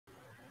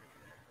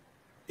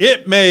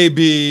It may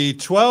be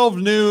 12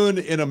 noon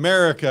in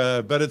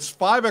America, but it's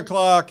 5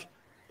 o'clock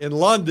in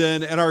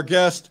London, and our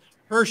guest,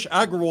 Kirsch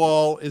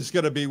Agrawal, is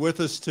going to be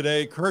with us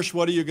today. Kirsch,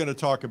 what are you going to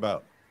talk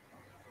about?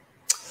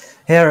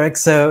 Hey, Eric.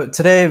 So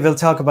today we'll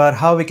talk about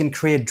how we can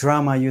create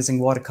drama using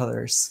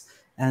watercolors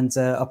and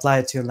apply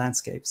it to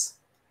landscapes.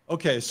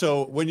 Okay,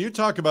 so when you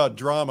talk about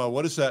drama,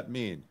 what does that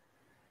mean?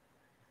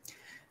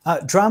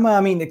 Drama,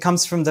 I mean, it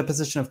comes from the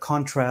position of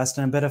contrast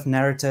and a bit of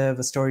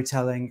narrative,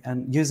 storytelling,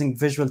 and using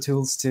visual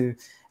tools to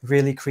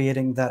really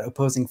creating that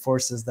opposing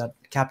forces that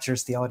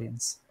captures the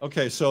audience.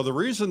 Okay, so the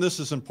reason this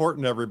is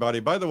important, everybody,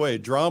 by the way,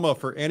 drama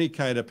for any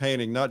kind of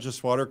painting, not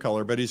just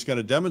watercolor, but he's going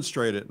to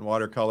demonstrate it in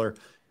watercolor.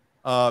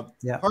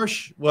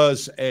 Harsh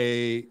was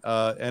an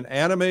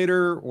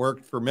animator,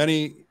 worked for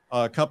many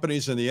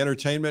companies in the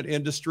entertainment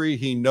industry.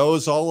 He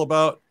knows all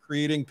about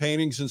creating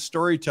paintings and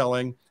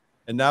storytelling,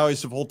 and now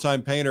he's a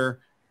full-time painter.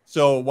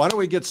 So why don't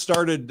we get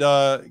started?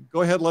 Go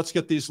ahead, let's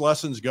get these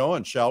lessons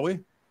going, shall we?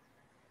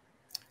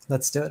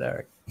 Let's do it,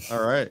 Eric.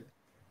 All right.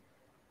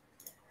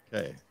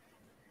 Okay,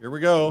 here we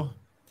go.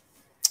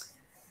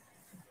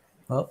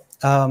 Well,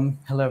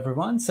 hello,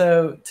 everyone.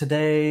 So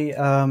today,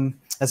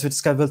 as we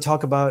discussed, we'll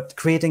talk about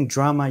creating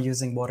drama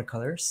using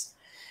watercolors.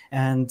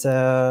 And,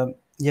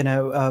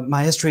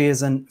 my history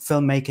is in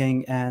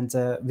filmmaking, and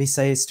we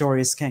say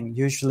story is king.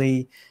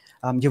 Usually,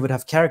 you would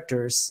have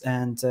characters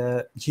and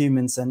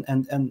humans,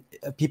 and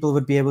people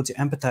would be able to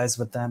empathize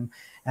with them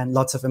and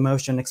lots of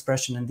emotion,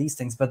 expression, and these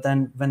things. But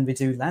then when we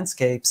do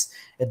landscapes,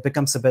 it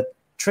becomes a bit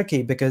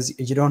tricky because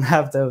you don't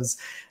have those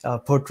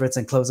portraits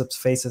and close-ups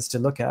faces to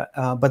look at.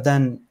 But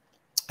then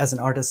as an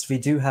artist, we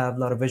do have a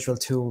lot of visual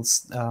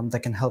tools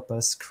that can help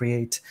us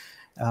create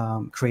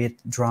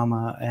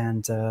drama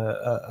and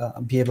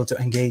be able to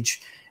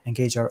engage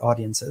our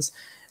audiences.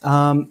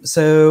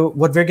 So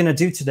what we're going to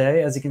do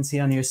today, as you can see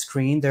on your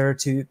screen, there are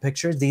two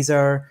pictures. These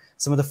are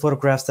some of the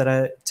photographs that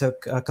I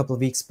took a couple of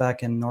weeks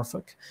back in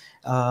Norfolk.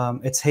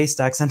 It's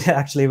haystacks, and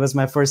actually it was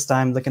my first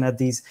time looking at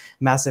these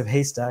massive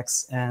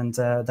haystacks, and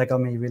that got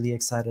me really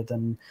excited.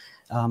 And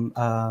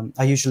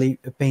I usually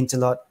paint a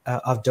lot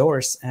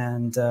outdoors,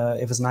 and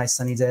it was a nice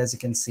sunny day. As you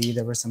can see,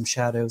 there were some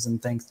shadows and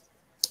things.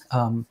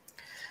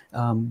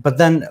 But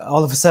then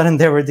all of a sudden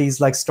there were these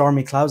like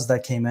stormy clouds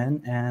that came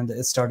in, and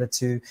it started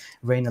to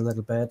rain a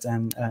little bit,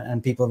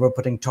 and people were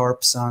putting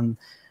tarps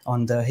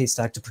on the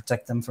haystack to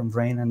protect them from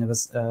rain. And it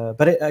was,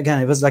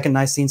 again, it was like a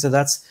nice scene. So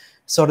that's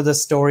sort of the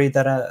story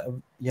that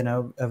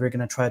we're going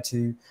to try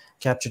to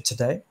capture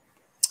today.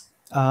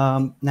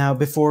 Now,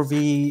 before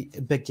we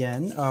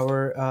begin,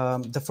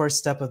 the first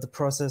step of the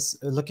process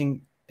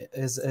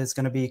is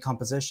going to be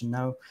composition.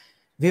 Now,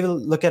 we will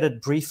look at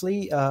it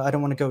briefly. I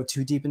don't want to go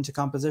too deep into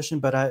composition,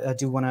 but I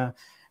do want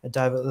to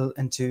dive a little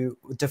into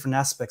different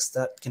aspects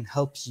that can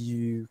help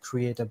you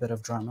create a bit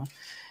of drama.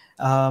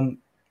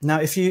 Now,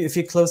 if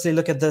you closely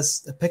look at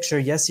this picture,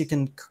 yes, you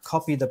can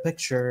copy the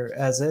picture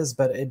as is,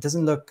 but it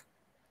doesn't look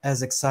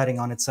as exciting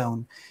on its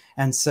own.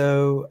 And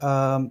so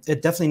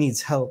it definitely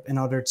needs help in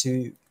order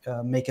to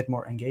make it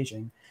more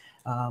engaging.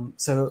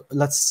 So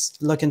let's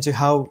look into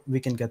how we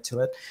can get to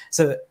it.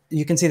 So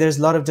you can see there's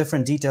a lot of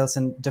different details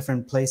in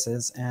different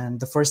places. And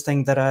the first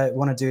thing that I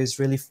want to do is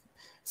really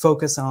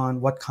focus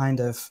on what kind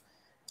of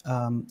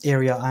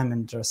area I'm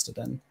interested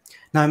in.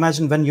 Now,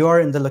 imagine when you're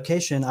in the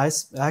location, I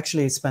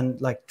actually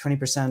spend like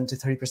 20% to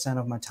 30%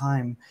 of my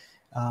time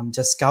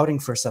just scouting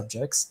for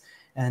subjects.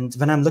 And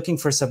when I'm looking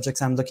for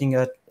subjects, I'm looking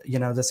at,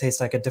 this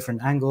haystack at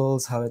different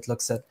angles, how it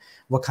looks at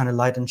what kind of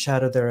light and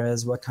shadow there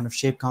is, what kind of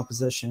shape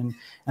composition.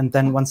 And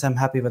then once I'm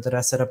happy with it,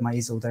 I set up my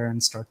easel there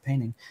and start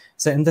painting.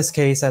 So in this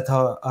case, I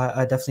thought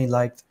I definitely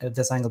liked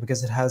this angle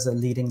because it has a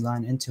leading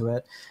line into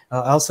it.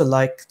 I also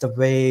like the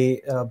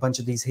way a bunch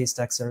of these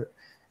haystacks are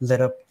lit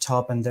up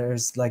top, and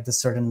there's like the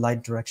certain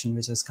light direction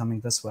which is coming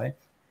this way.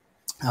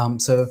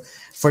 So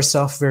first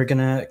off, we're going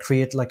to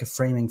create like a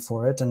framing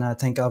for it. And I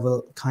think I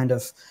will kind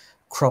of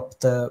crop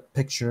the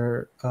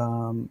picture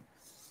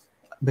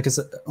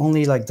because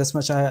only like this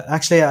much.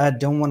 I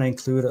don't want to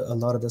include a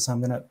lot of this.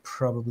 I'm going to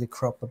probably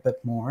crop a bit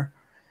more,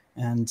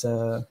 and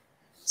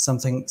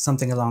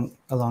something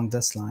along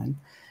this line.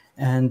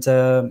 And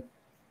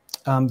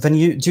when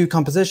you do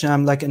composition,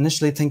 I'm like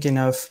initially thinking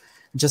of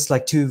just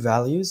like two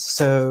values.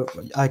 So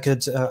I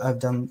could I've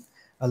done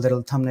a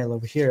little thumbnail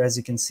over here, as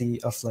you can see,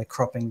 of like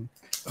cropping.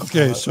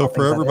 Okay, so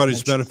for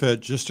everybody's benefit,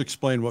 just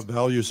explain what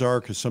values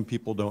are, because some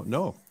people don't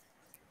know.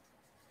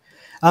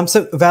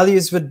 So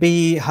values would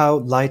be how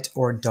light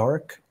or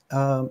dark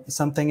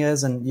something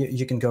is, and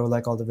you can go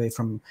like all the way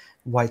from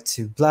white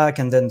to black,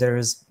 and then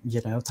there's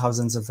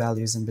thousands of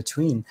values in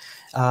between.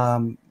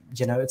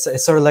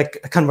 It's sort of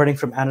like converting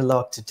from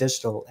analog to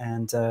digital.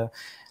 And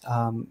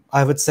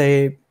I would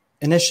say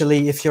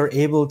initially, if you're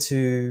able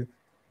to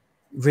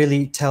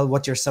really tell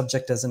what your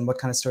subject is and what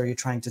kind of story you're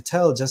trying to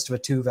tell just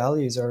with two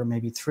values or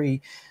maybe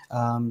three,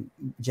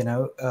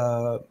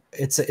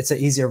 it's an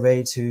easier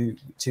way to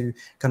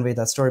convey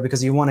that story,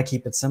 because you want to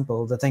keep it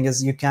simple. The thing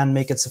is, you can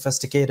make it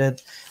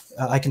sophisticated.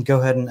 I can go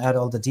ahead and add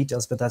all the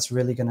details, but that's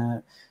really going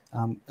to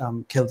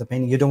kill the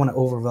painting. You don't want to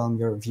overwhelm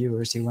your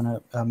viewers. You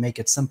want to make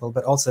it simple,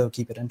 but also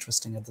keep it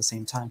interesting at the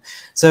same time.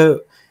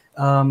 So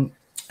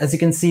as you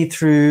can see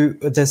through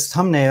this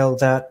thumbnail,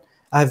 that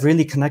I've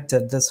really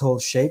connected this whole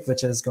shape,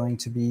 which is going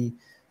to be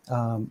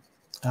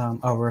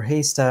our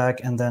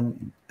haystack, and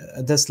then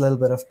this little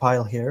bit of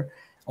pile here,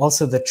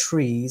 also the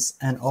trees,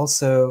 and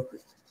also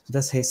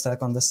this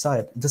haystack on the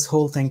side. This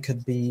whole thing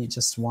could be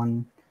just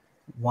one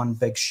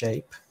big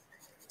shape.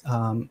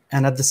 And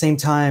at the same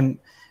time,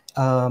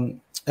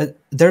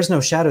 there's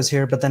no shadows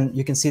here, but then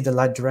you can see the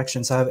light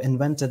direction. So I've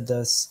invented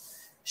this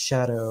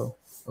shadow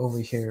over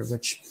here,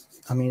 which,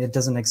 I mean, it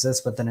doesn't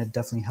exist, but then it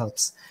definitely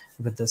helps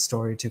with the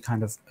story to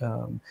kind of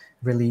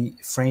really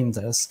frame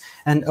this.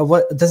 And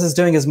what this is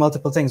doing is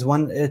multiple things.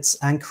 One, it's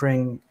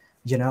anchoring,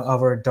 you know,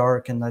 our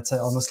dark and light side,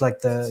 almost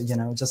like the, you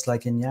know, just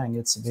like yin yang.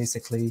 It's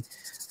basically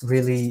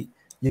really,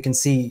 you can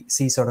see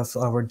sort of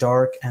our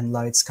dark and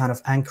lights kind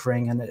of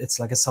anchoring, and it's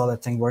like a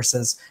solid thing,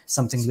 versus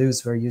something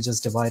loose where you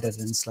just divide it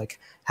and it's like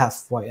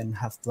half white and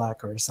half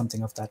black or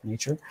something of that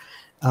nature.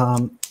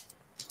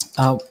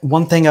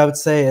 One thing I would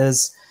say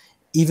is,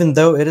 even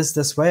though it is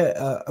this way,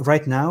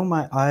 right now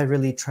my eye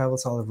really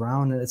travels all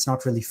around and it's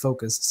not really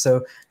focused.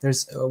 So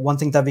there's one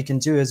thing that we can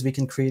do is we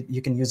can create,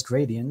 you can use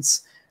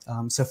gradients.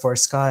 So for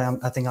sky,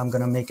 I think I'm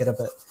going to make it a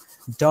bit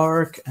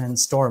dark and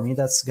stormy.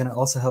 That's going to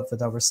also help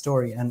with our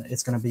story, and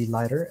it's going to be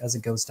lighter as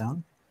it goes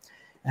down.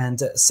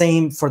 And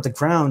same for the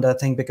ground, I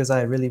think, because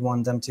I really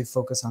want them to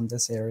focus on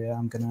this area,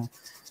 I'm going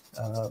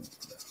to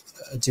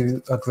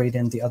do a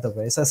gradient the other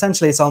way. So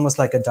essentially it's almost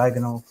like a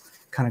diagonal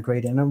kind of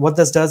gradient. And what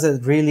this does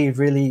is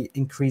really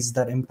increase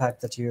that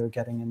impact that you're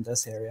getting in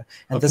this area.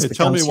 And okay, this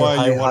becomes your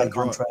high draw,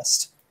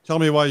 contrast. Tell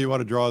me why you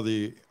want to draw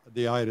the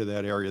eye to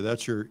that area.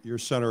 That's your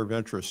center of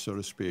interest, so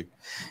to speak.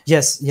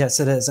 Yes,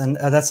 it is. And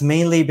that's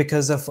mainly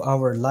because of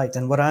our light.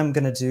 And what I'm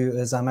going to do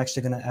is I'm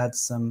actually going to add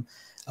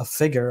a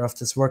figure of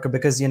this worker,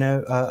 because, you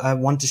know, I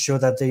want to show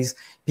that these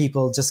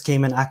people just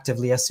came in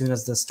actively as soon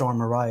as the storm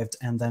arrived,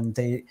 and then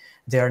they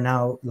are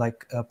now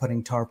like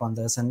putting tarp on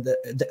this, and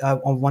I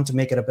want to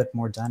make it a bit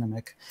more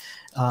dynamic.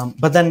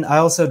 But then I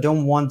also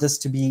don't want this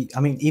to be, I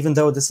mean, even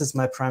though this is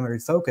my primary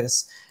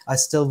focus, I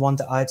still want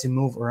the eye to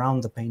move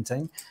around the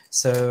painting.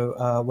 So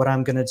what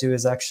I'm going to do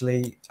is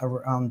actually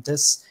around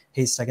this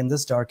haystack in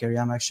this dark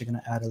area, I'm actually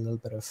going to add a little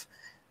bit of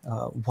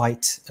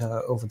white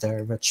over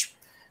there, which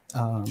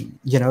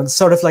you know,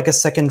 sort of like a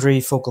secondary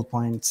focal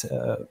point,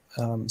 so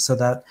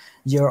that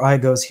your eye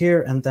goes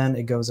here and then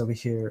it goes over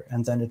here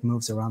and then it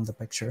moves around the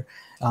picture.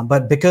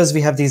 But because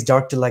we have these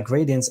dark to light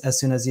gradients, as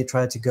soon as you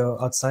try to go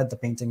outside the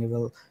painting, it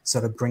will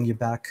sort of bring you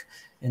back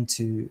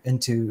into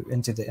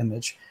the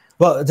image.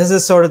 Well, this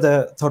is sort of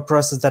the thought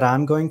process that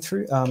I'm going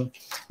through.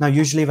 Now,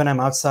 usually when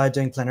I'm outside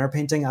doing plein air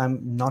painting,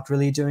 I'm not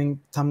really doing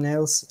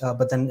thumbnails,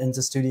 but then in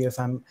the studio, if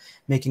I'm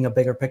making a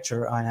bigger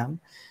picture, I am.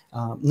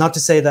 Not to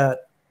say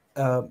that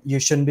you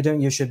should be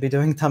doing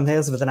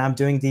thumbnails, but then I'm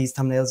doing these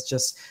thumbnails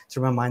just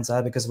through my mind's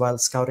eye, because while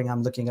scouting,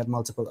 I'm looking at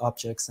multiple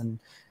objects, and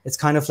it's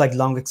kind of like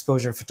long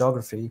exposure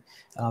photography,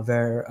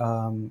 where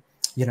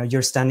you know,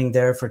 you're standing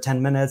there for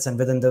 10 minutes, and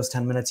within those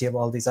 10 minutes, you have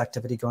all these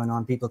activity going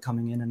on, people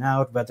coming in and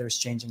out, weather is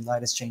changing,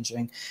 light is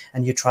changing,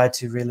 and you try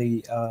to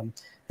really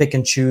pick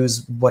and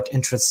choose what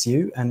interests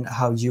you and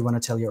how you want to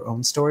tell your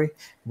own story,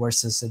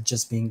 versus it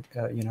just being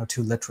you know,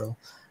 too literal.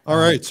 All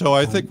right, so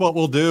I think what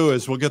we'll do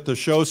is we'll get the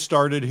show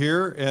started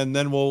here, and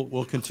then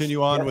we'll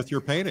continue on with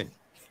your painting.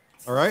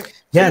 All right?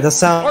 Yeah, that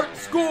sounds. Art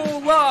School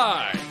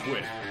Live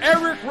with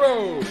Eric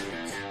Rose.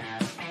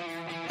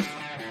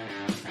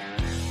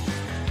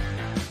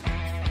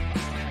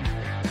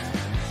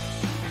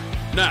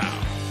 Now,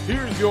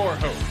 here's your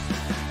host,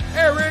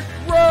 Eric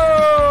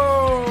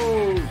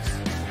Rose.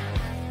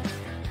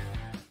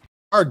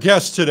 Our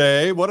guest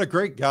today, what a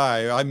great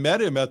guy. I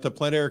met him at the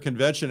Plein Air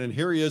Convention, and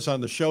here he is on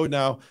the show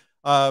now.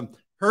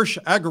 Hirsch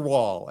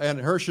Agrawal, and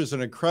Hirsch is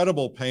an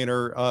incredible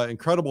painter,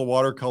 incredible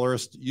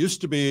watercolorist,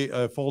 used to be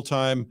a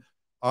full-time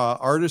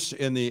artist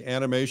in the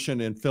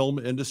animation and film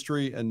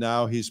industry, and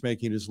now he's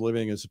making his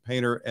living as a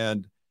painter,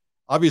 and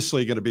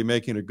obviously going to be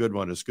making a good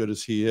one, as good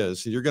as he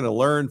is. You're going to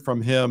learn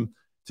from him.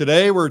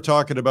 Today, we're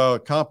talking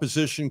about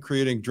composition,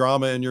 creating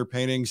drama in your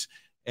paintings,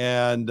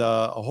 and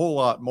a whole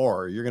lot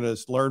more. You're going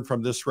to learn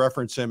from this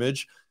reference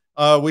image.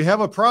 We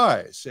have a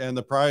prize, and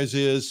the prize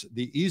is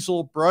the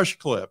easel brush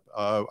clip.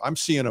 I'm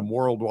seeing them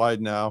worldwide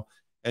now,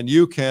 and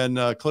you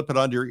can clip it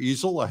onto your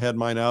easel. I had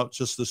mine out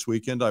just this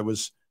weekend. I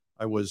was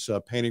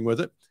painting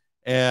with it,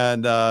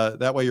 and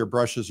that way your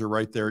brushes are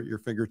right there at your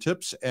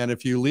fingertips. And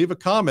if you leave a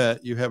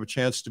comment, you have a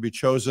chance to be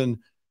chosen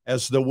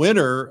as the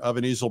winner of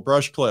an easel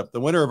brush clip. The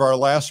winner of our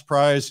last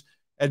prize,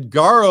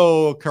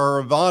 Edgaro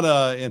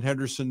Caravana in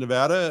Henderson,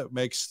 Nevada,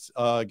 gets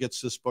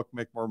this book,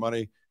 Make More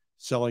Money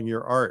Selling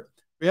Your Art.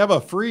 We have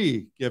a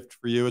free gift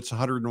for you. It's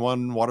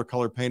 101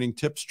 watercolor painting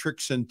tips,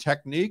 tricks, and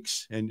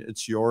techniques, and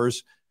it's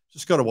yours.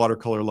 Just go to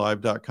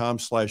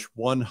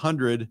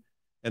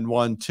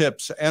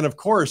watercolorlive.com/101tips. And of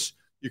course,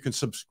 you can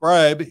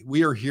subscribe.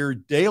 We are here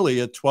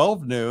daily at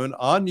 12 noon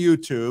on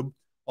YouTube,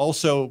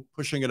 also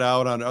pushing it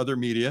out on other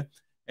media.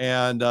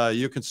 And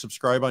you can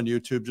subscribe on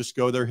YouTube. Just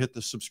go there, hit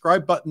the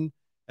subscribe button,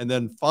 and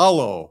then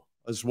follow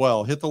as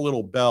well. Hit the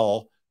little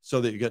bell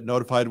so that you get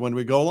notified when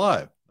we go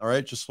live. All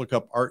right, just look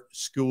up Art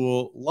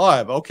School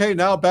Live. Okay,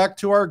 now back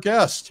to our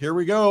guest. Here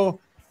we go.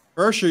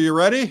 Hirsch, are you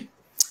ready?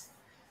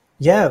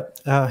 Yeah,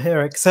 hey,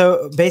 Eric.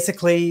 So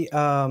basically,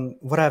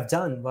 what I've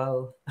done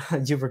while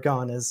you were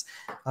gone is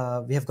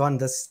we have gotten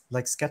this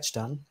like sketch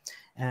done.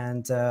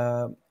 And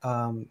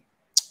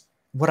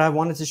what I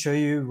wanted to show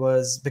you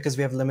was, because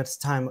we have limited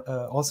time,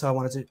 also I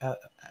wanted to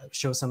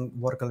show some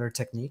watercolor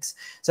techniques.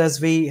 So as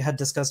we had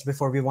discussed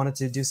before, we wanted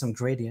to do some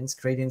gradients.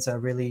 Gradients are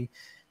really,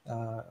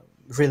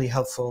 really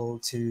helpful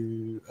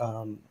to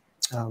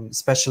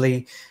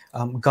especially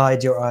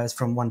guide your eyes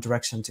from one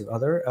direction to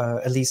other,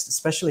 at least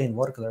especially in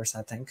watercolors,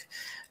 I think.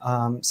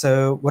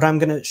 So what I'm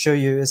going to show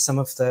you is some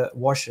of the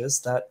washes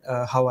that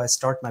how I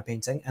start my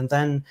painting. And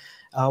then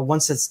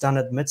once it's done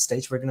at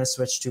mid-stage, we're going to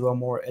switch to a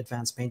more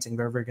advanced painting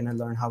where we're going to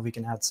learn how we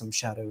can add some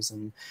shadows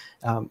and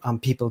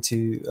people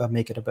to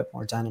make it a bit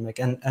more dynamic.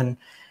 And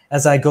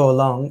as I go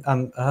along,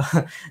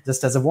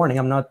 just as a warning,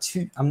 I'm not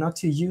too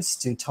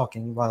used to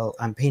talking while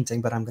I'm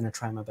painting, but I'm going to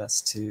try my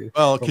best to.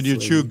 Well, can you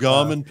chew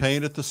gum and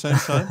paint at the same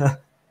time?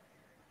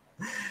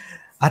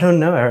 I don't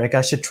know, Eric.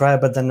 I should try,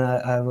 but then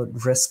I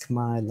would risk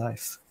my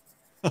life.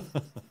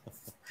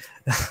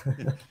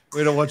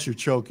 We don't want you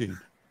choking.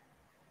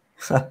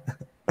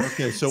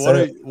 Okay, so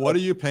what are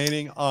you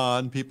painting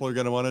on? People are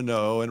going to want to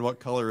know, and what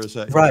color is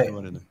that? Right. You're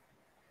doing in there?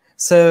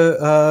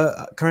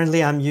 So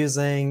currently I'm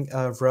using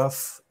a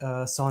rough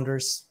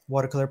Saunders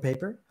watercolor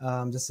paper.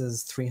 This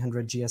is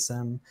 300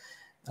 GSM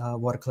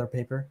watercolor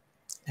paper.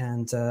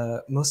 And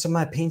most of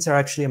my paints are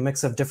actually a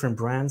mix of different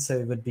brands. So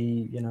it would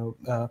be, you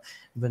know,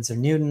 Winsor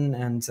Newton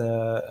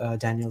and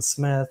Daniel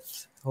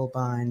Smith,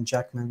 Holbein,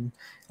 Jackman.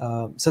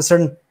 So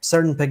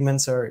certain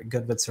pigments are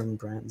good with certain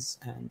brands.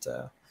 And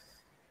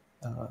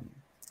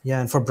yeah,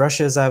 and for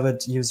brushes, I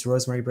would use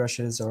rosemary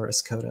brushes or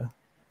Escoda.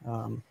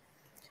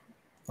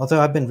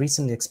 Although I've been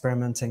recently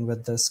experimenting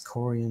with this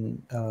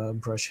Korean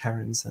brush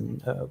herons,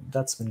 and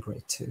that's been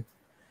great too.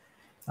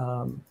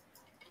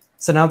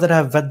 So now that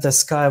I've wet the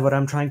sky, what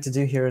I'm trying to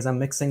do here is I'm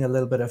mixing a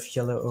little bit of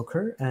yellow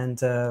ochre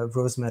and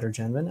rose madder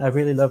genuine. I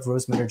really love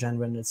rose madder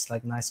genuine. It's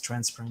like nice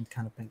transparent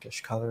kind of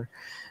pinkish color.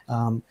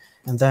 And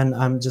then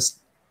I'm just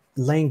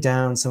laying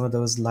down some of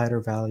those lighter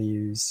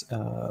values,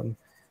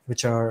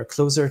 which are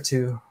closer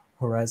to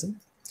horizon.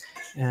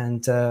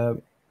 And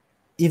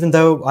even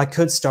though I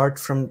could start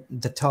from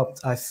the top,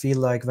 I feel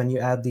like when you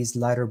add these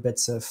lighter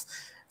bits of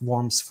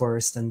warms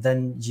first and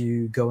then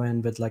you go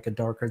in with like a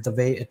darker, the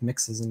way it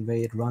mixes and the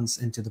way it runs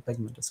into the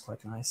pigment is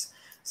quite nice.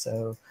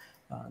 So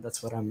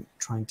that's what I'm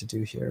trying to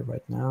do here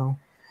right now.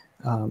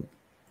 And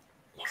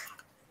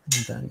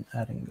then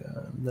adding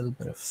a little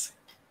bit of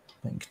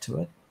pink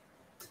to it.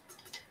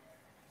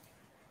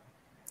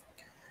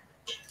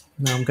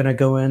 Now I'm going to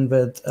go in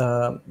with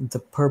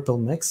the purple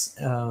mix.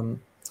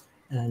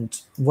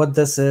 And what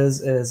this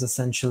is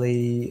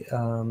essentially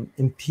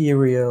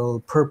imperial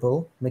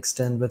purple mixed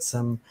in with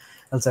some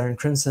alizarin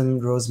crimson,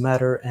 rose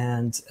madder,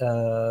 and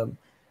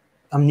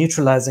I'm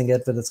neutralizing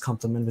it with its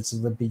complement, which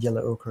would be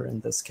yellow ochre in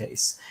this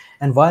case.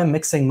 And why I'm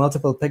mixing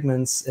multiple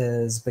pigments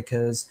is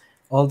because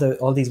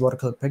all these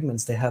watercolor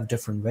pigments, they have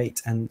different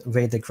weight, and the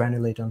way they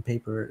granulate on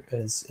paper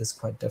is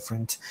quite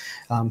different.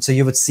 So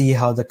you would see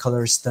how the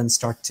colors then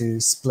start to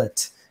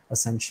split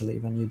essentially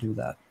when you do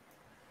that.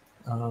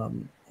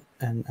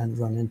 And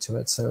run into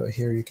it. So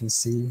here you can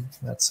see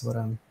that's what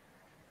I'm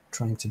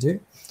trying to do.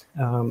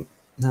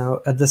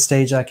 Now at this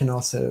stage, I can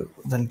also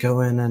then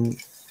go in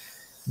and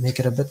make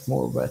it a bit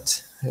more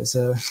wet.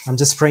 I'm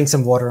just spraying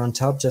some water on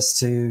top just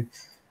to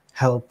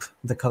help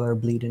the color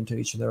bleed into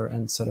each other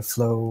and sort of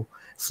flow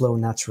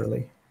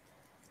naturally.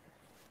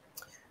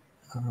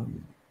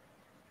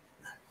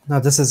 Now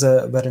this is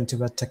a wet into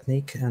wet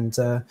technique. And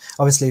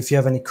obviously, if you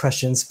have any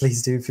questions,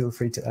 please do feel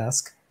free to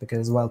ask,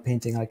 because while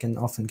painting, I can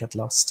often get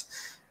lost.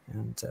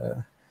 And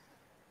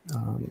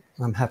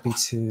I'm happy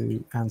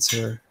to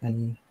answer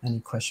any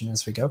question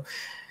as we go.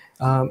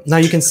 Now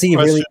you can see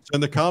questions really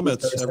in the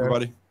comments,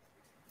 everybody.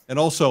 And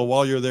also,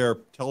 while you're there,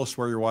 tell us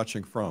where you're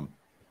watching from.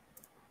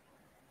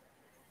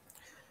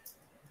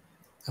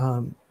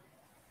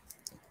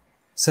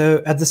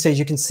 So at this stage,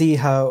 you can see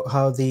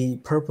how the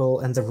purple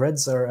and the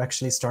reds are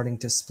actually starting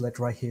to split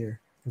right here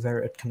where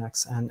it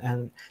connects.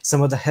 And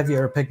some of the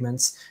heavier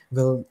pigments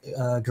will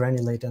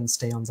granulate and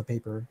stay on the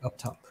paper up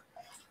top.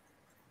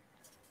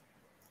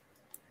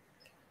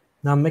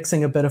 Now I'm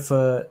mixing a bit of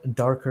a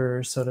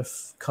darker sort of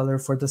color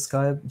for the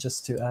sky,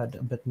 just to add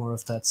a bit more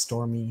of that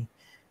stormy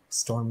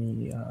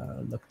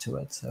look to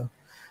it. So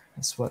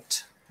that's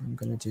what I'm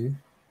going to do.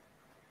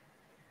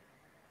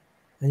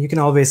 And you can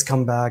always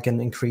come back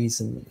and increase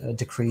and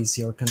decrease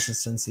your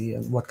consistency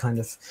and what kind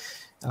of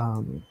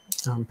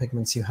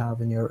pigments you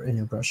have in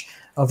your brush.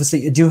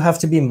 Obviously, you do have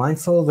to be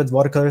mindful with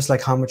watercolors,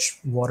 like how much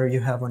water you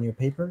have on your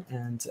paper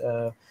and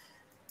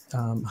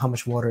how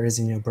much water is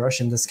in your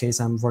brush. In this case,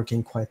 I'm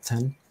working quite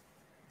thin.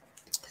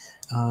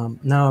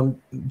 Now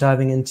I'm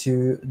diving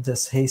into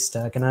this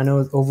haystack, and I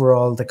know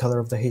overall the color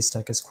of the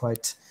haystack is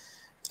quite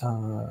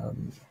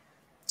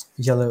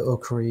yellow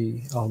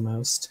ochre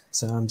almost.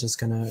 So I'm just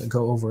gonna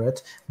go over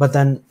it. But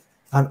then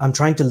I'm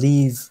trying to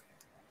leave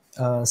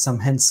some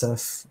hints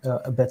of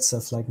bits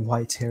of like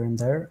white here and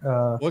there.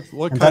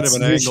 What kind of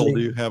an angle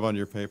do you have on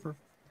your paper?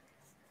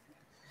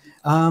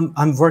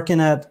 I'm working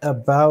at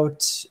about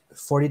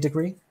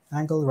 40-degree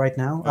angle right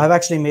now. Okay. I've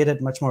actually made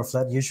it much more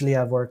flat. Usually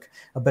I work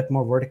a bit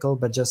more vertical,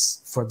 but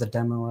just for the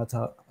demo, I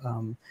thought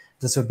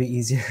this would be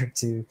easier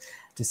to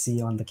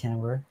see on the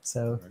camera.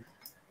 So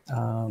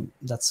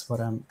that's what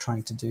I'm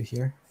trying to do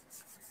here.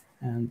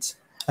 And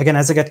again,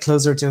 as I get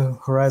closer to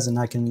horizon,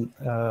 I can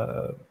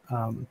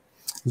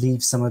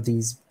leave some of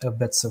these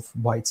bits of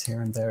whites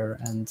here and there.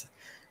 And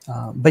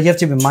but you have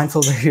to be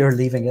mindful where you're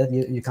leaving it.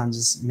 You can't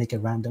just make it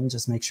random.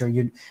 Just make sure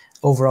you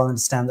overall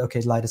understand, okay,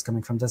 light is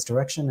coming from this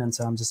direction, and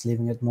so I'm just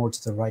leaving it more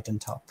to the right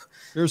and top.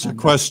 Here's a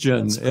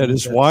question. It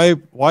is why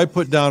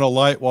put down a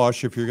light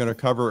wash if you're going to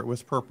cover it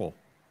with purple?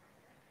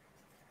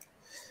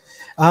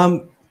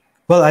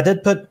 Well, I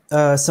did put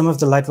some of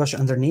the light wash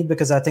underneath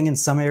because I think in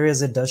some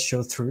areas it does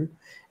show through.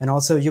 And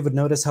also you would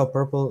notice how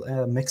purple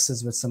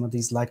mixes with some of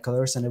these light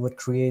colors, and it would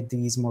create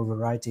these more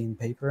variety in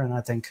paper. And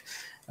I think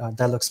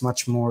that looks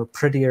much more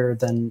prettier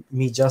than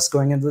me just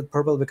going in with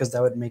purple, because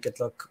that would make it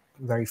look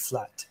very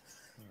flat.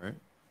 All right.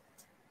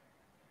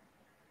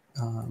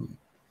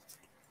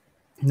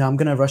 Now I'm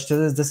going to rush to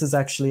this. This is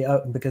actually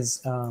out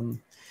because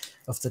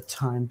of the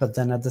time, but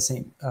then at the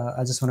same,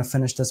 I just want to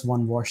finish this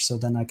one wash so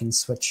then I can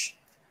switch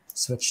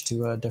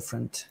to a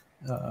different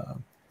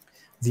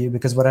view,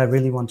 because what I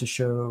really want to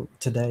show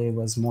today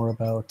was more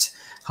about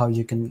how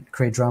you can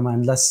create drama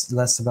and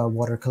less about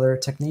watercolor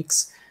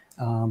techniques.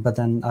 But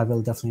then I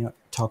will definitely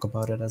talk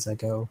about it as I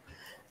go.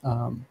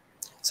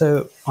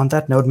 So on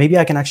that note, maybe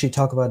I can actually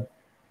talk about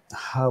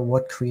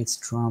what creates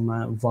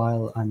drama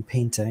while I'm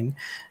painting.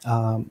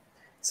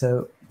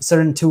 So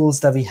certain tools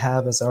that we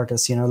have as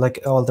artists, like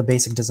all the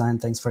basic design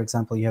things. For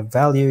example, you have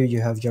value,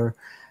 you have your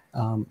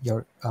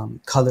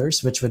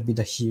colors, which would be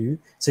the hue.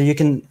 So you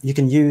can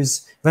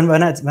use when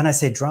I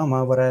say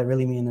drama, what I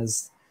really mean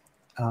is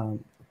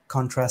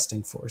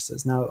contrasting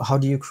forces. Now, how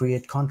do you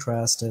create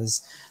contrast?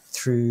 Is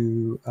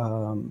through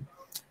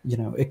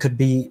it could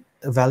be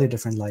a value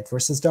different light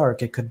versus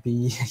dark. It could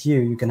be hue.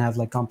 You can have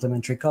like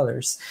complementary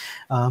colors.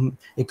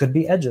 It could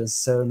be edges.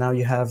 So now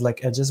you have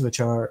like edges which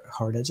are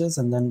hard edges,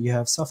 and then you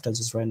have soft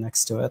edges right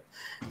next to it.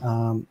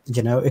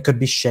 It could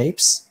be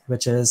shapes,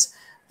 which is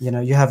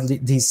you have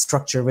these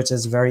structure which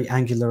is very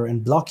angular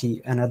and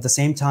blocky, and at the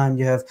same time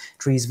you have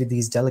trees with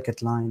these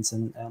delicate lines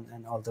and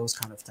all those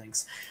kind of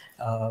things.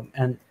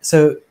 And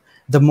so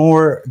the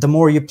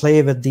more you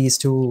play with these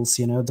tools,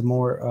 the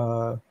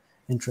more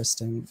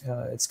interesting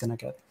it's gonna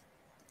get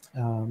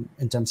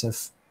in terms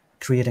of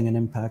creating an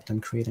impact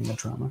and creating a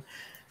drama.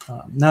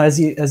 Now, as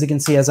you can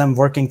see, as I'm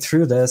working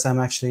through this, I'm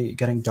actually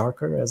getting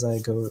darker as I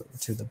go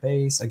to the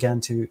base, again,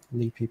 to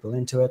lead people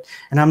into it.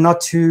 And I'm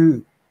not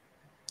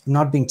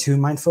being too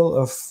mindful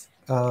of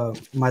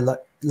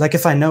like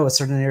if I know a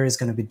certain area is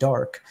going to be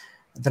dark,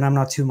 then I'm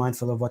not too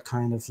mindful of what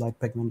kind of like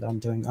pigment I'm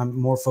doing. I'm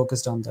more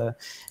focused on the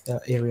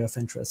area of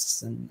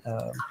interests and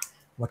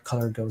what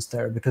color goes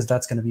there, because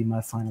that's going to be my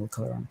final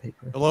color on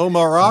paper. Hello,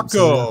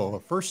 Morocco.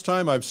 First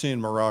time I've seen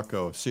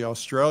Morocco. See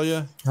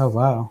Australia? Oh,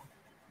 wow.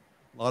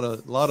 A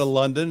lot of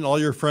London. All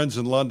your friends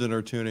in London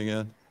are tuning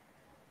in.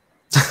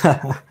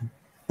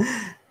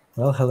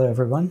 Well, hello,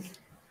 everyone.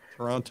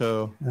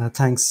 Toronto.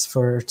 Thanks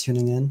for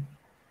tuning in.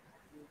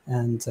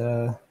 And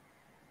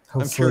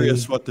I'm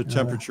curious what the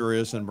temperature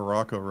is in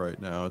Morocco right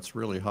now. It's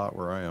really hot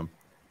where I am.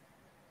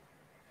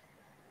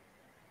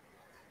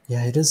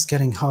 Yeah, it is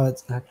getting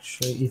hot,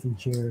 actually, even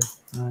here.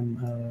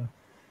 I'm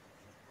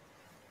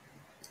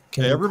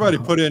hey, everybody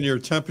put in your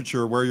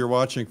temperature where you're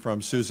watching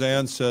from.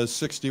 Suzanne says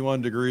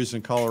 61 degrees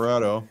in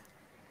Colorado.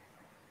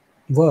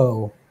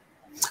 Whoa.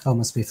 Oh,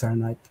 must be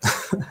Fahrenheit.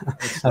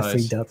 I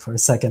freaked out for a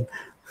second.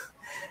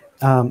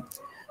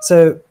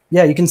 So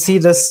yeah, you can see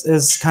this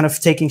is kind of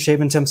taking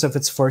shape in terms of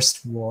its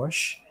first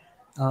wash.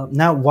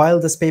 Now, while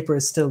this paper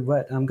is still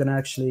wet, I'm going to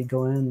actually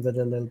go in with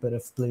a little bit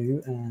of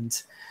blue,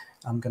 and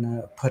I'm going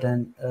to put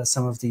in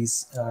some of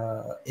these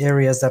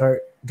areas that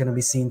are going to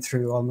be seen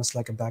through almost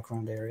like a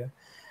background area.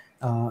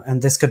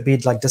 And this could be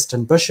like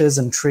distant bushes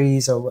and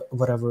trees or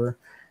whatever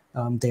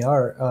they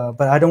are.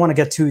 But I don't want to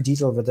get too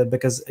detailed with it,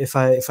 because if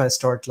I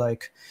start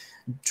like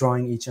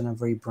drawing each and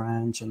every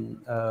branch and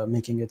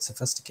making it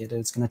sophisticated,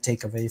 it's going to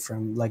take away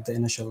from like the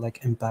initial like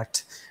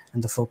impact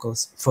and the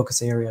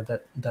focus area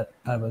that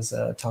I was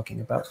talking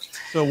about.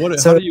 So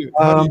how do you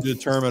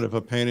determine if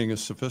a painting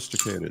is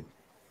sophisticated?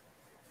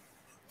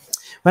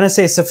 When I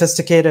say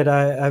sophisticated,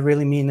 I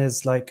really mean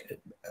is like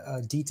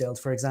detailed.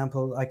 For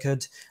example, I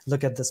could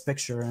look at this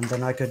picture and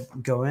then I could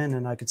go in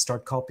and I could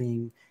start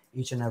copying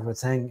each and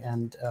everything,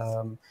 and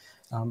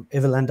it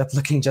will end up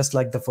looking just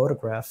like the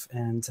photograph.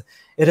 And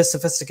it is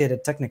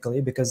sophisticated technically,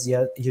 because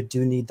yeah, you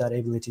do need that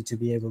ability to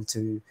be able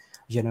to,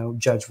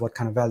 judge what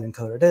kind of value and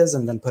color it is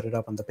and then put it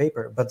up on the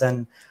paper. But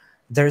then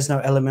there's no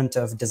element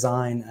of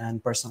design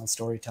and personal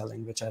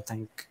storytelling, which I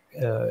think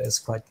is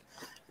quite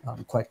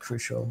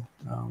crucial.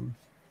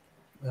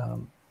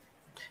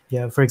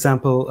 Yeah, for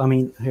example, I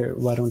mean, here,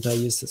 why don't I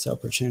use this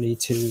opportunity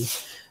to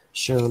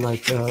show,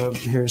 like,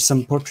 here's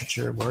some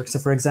portraiture work. So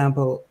for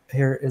example,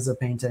 here is a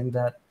painting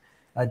that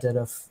I did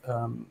of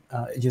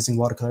using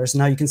watercolors.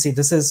 Now you can see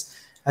this is,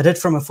 I did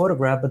from a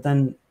photograph, but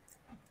then,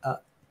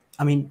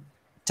 I mean,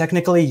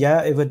 technically,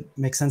 yeah, it would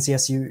make sense.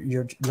 Yes,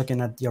 you're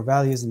looking at your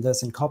values and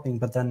this and copying,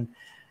 but then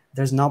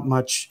there's not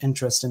much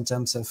interest in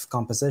terms of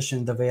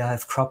composition, the way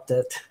I've cropped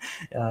it.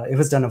 It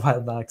was done a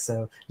while back.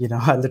 So, you know,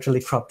 I literally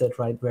cropped it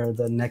right where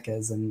the neck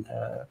is. And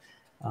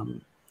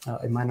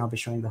it might not be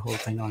showing the whole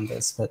thing on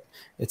this, but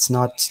it's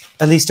not,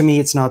 at least to me,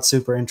 it's not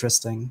super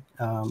interesting.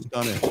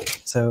 Stunning.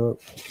 So.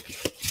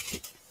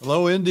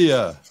 Hello,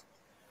 India.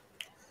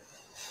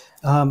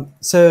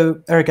 So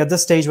Eric, at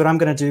this stage, what I'm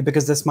going to do,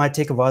 because this might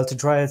take a while to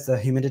dry, as the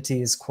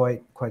humidity is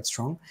quite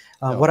strong.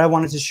 What I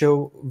wanted to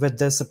show with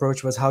this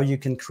approach was how you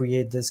can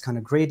create this kind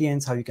of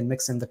gradients, how you can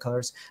mix in the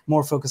colors,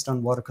 more focused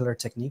on watercolor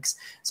techniques.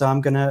 So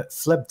I'm going to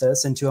flip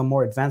this into a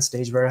more advanced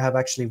stage where I have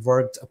actually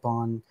worked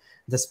upon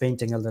this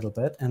painting a little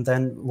bit. And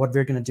then what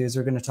we're going to do is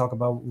we're going to talk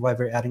about why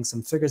we're adding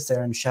some figures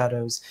there and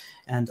shadows.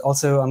 And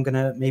also I'm going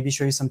to maybe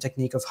show you some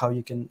technique of how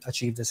you can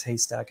achieve this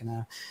haystack in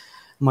a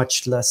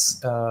much less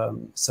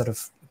sort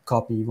of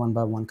copy one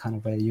by one kind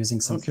of way, using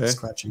some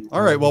scratching.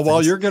 All right. Well,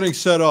 while you're getting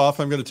set off,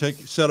 I'm going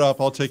to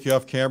I'll take you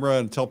off camera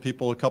and tell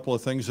people a couple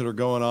of things that are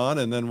going on,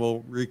 and then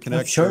we'll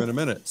reconnect here in a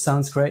minute.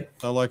 Sounds great.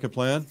 Sound like a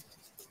plan?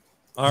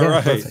 All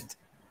right. Perfect.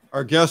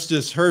 Our guest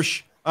is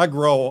Harsh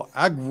Agrawal.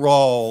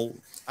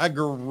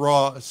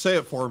 Say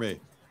it for me.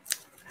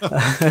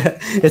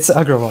 It's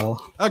Agrawal.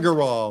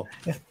 Agrawal.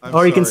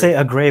 Or you can say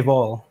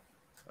Agrawal.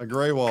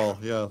 Agrawal.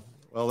 Yeah.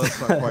 Well, that's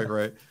not quite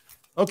right.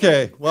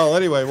 Okay. Well,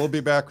 anyway, we'll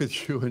be back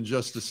with you in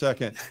just a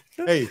second.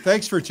 Hey,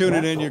 thanks for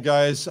tuning in, you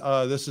guys.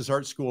 This is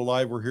Art School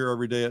Live. We're here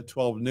every day at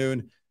 12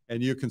 noon,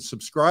 and you can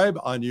subscribe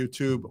on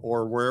YouTube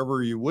or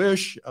wherever you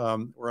wish.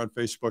 We're on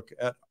Facebook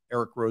at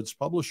Eric Rhodes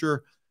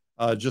Publisher.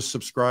 Just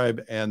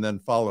subscribe and then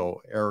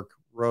follow Eric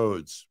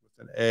Rhodes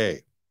with an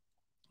A.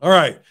 All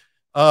right.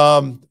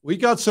 We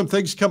got some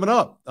things coming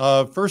up.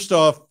 First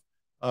off,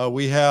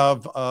 we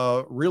have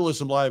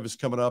Realism Live is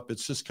coming up.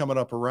 It's just coming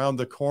up around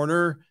the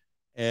corner,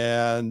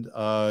 and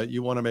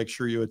you want to make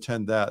sure you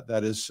attend that.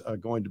 That is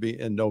going to be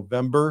in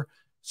November.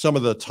 Some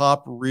of the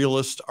top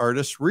realist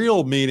artists,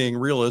 real meaning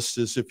realist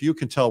is if you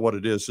can tell what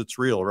it is, it's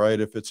real, right?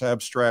 If it's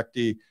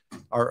abstracty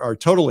or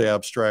totally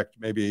abstract,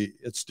 maybe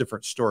it's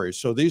different stories.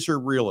 So these are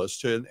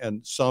realists,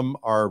 and some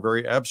are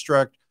very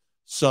abstract,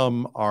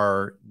 some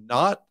are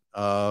not.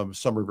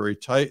 Some are very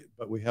tight,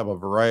 but we have a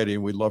variety,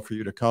 and we'd love for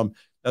you to come.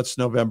 That's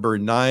November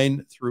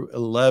 9 through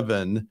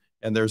 11,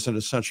 and there's an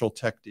Essential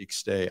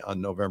Techniques Day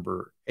on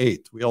November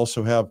 8th. We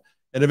also have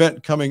an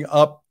event coming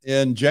up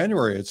in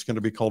January. It's going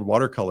to be called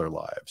Watercolor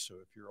Live. So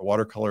if you're a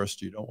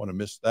watercolorist, you don't want to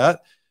miss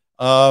that.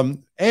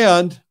 And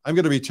I'm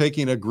going to be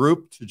taking a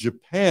group to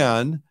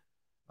Japan.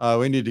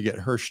 We need to get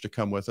Hirsch to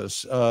come with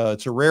us.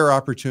 It's a rare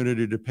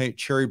opportunity to paint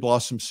cherry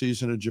blossom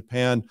season in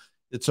Japan.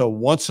 It's a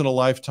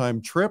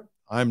once-in-a-lifetime trip.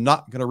 I'm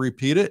not going to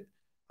repeat it.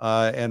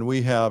 And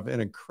we have an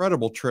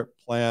incredible trip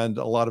planned,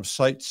 a lot of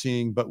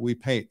sightseeing, but we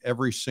paint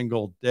every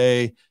single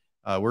day.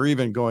 We're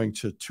even going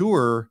to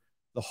tour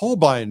the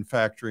Holbein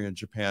factory in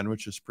Japan,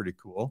 which is pretty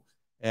cool.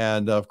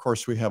 And of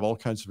course, we have all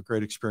kinds of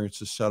great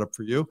experiences set up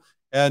for you.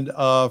 And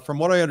from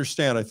what I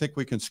understand, I think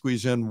we can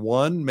squeeze in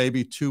one,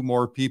 maybe two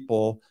more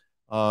people.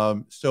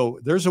 So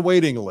there's a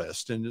waiting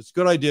list, and it's a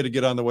good idea to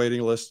get on the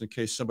waiting list in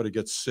case somebody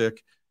gets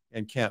sick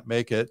and can't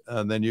make it,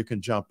 and then you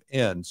can jump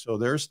in. So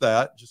there's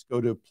that. Just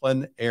go to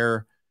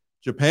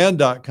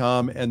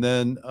plenairjapan.com. And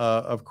then,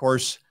 of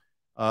course,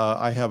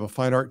 I have a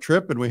fine art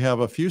trip, and we have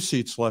a few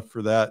seats left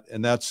for that.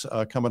 And that's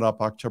coming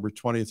up October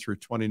 20th through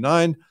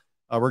 29.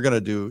 We're going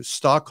to do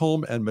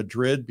Stockholm and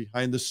Madrid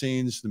behind the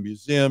scenes, the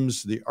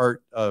museums, the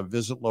art,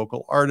 visit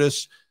local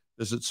artists,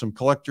 visit some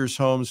collectors'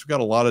 homes. We've got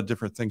a lot of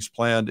different things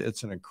planned.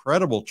 It's an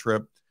incredible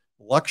trip.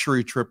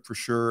 Luxury trip for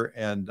sure,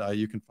 and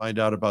you can find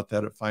out about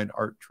that at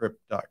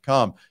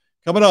finearttrip.com.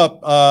 Coming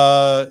up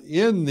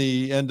in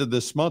the end of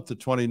this month, the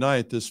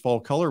 29th, this Fall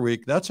Color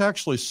Week, that's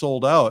actually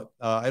sold out.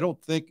 I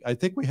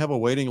think we have a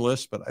waiting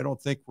list, but I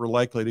don't think we're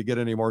likely to get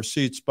any more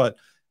seats. But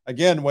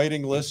again,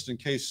 waiting list in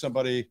case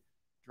somebody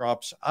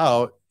drops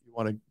out, you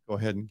want to go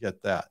ahead and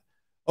get that.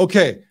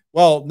 Okay,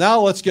 well, now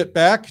let's get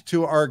back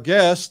to our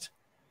guest,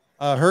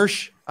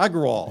 Harsh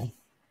Agrawal.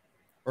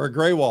 Or a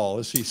gray wall,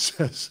 as he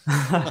says.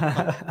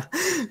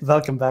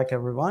 Welcome back,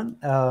 everyone.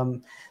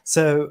 Now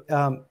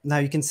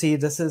you can see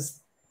this is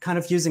kind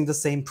of using the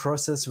same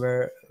process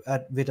where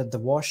we did the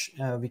wash.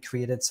 We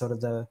created sort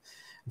of the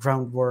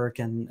groundwork,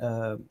 and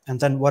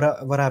then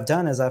what I've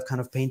done is I've kind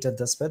of painted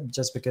this bit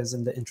just because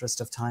in the interest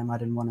of time I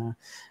didn't want to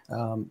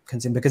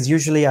consume, because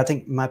usually I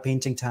think my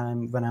painting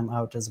time when I'm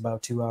out is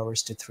about 2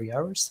 hours to 3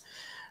 hours.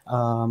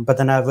 But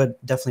then I would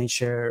definitely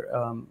share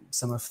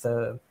some of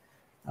the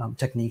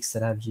techniques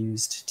that I've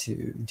used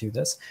to do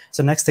this.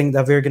 So next thing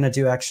that we're going to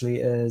do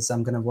actually is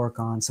I'm going to work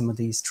on some of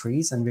these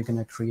trees, and we're going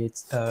to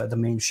create the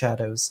main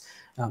shadows,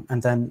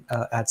 and then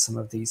add some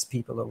of these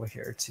people over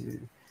here to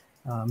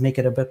make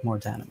it a bit more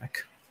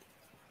dynamic.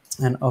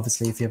 And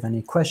obviously, if you have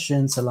any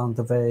questions along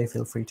the way,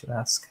 feel free to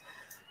ask.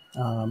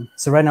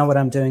 So right now what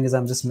I'm doing is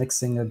I'm just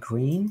mixing a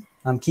green.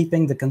 I'm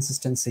keeping the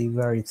consistency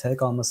very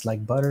thick, almost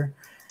like butter,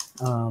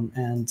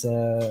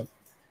 and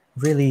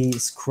really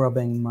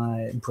scrubbing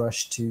my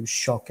brush to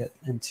shock it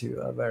into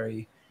a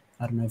very,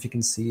 I don't know if you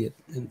can see it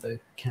in the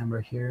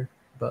camera here,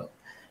 but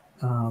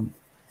and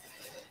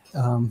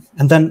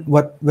then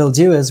what we'll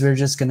do is we're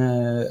just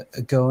gonna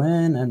go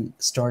in and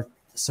start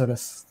sort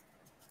of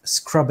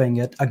scrubbing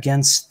it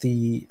against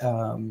the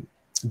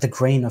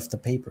grain of the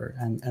paper,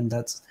 and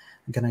that's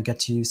gonna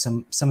get you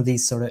some of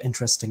these sort of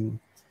interesting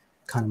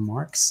kind of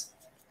marks.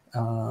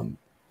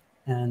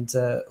 And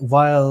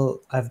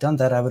while I've done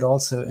that, I would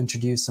also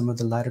introduce some of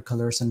the lighter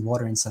colors and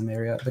water in some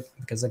area,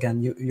 because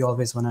again, you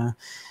always want to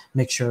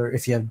make sure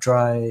if you have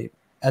dry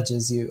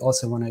edges, you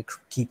also want to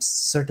keep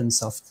certain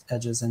soft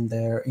edges in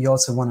there. You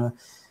also want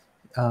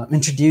to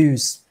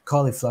introduce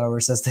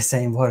cauliflowers, as they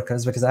say in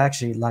watercolors, because I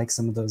actually like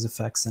some of those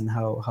effects and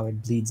how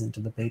it bleeds into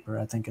the paper.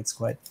 I think it's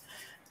quite,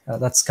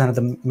 that's kind of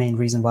the main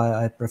reason why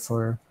I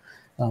prefer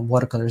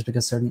watercolors,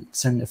 because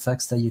certain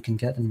effects that you can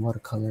get in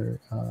watercolor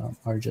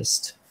are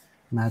just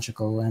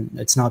magical, and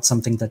it's not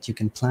something that you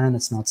can plan.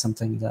 It's not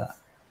something that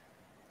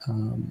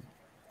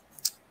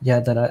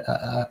that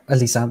I at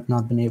least I've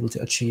not been able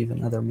to achieve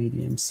in other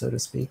mediums, so to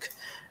speak.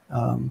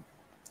 And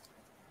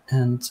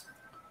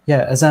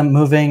yeah, as I'm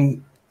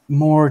moving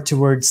more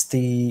towards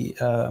the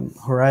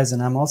horizon,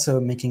 I'm also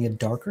making it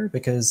darker,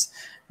 because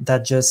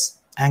that just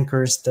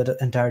anchors the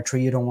entire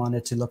tree. You don't want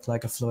it to look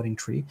like a floating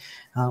tree.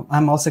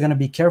 I'm also going to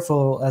be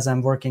careful as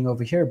I'm working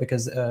over here,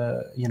 because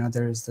you know,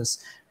 there's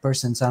this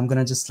person, so I'm going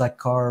to just like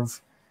carve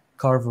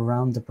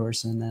around the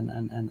person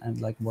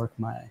and like work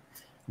my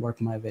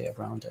way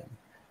around him,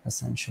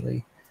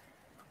 essentially.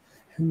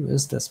 Who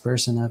is this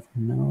person? I have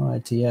no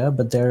idea,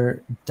 but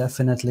they're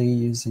definitely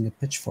using a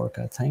pitchfork,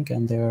 I think,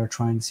 and they're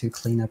trying to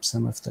clean up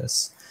some of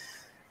this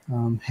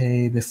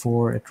hay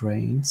before it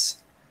rains.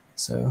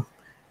 So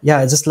yeah,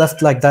 I just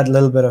left like that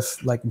little bit of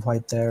like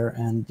white there,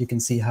 and you can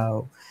see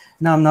how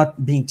now I'm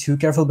not being too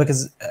careful,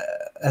 because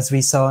as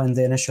we saw in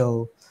the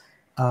initial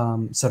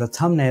sort of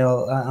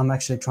thumbnail, I'm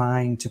actually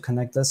trying to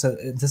connect this. So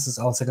this is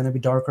also going to be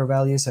darker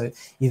value. So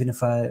even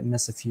if I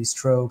miss a few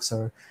strokes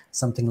or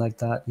something like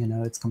that, you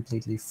know, it's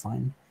completely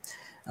fine.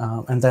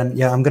 And then,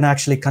 yeah, I'm going to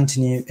actually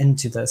continue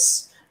into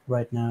this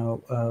right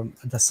now,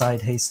 the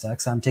side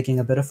haystack. So I'm taking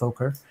a bit of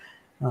ochre.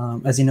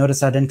 As you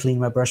notice, I didn't clean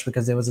my brush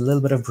because there was a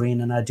little bit of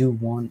green, and I do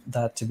want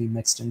that to be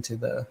mixed into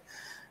the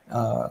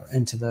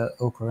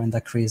ochre, and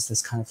that creates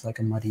this kind of like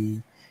a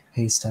muddy,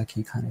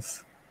 haystacky kind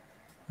of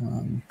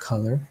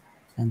color.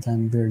 And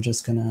then we're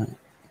just gonna,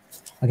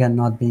 again,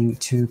 not being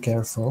too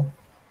careful.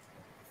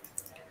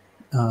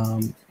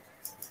 The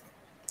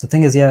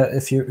thing is, yeah,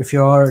 if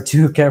you are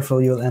too careful,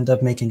 you'll end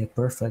up making it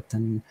perfect,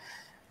 and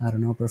I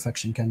don't know,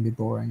 perfection can be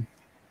boring.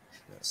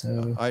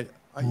 So I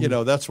you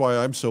know, that's why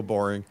I'm so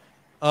boring.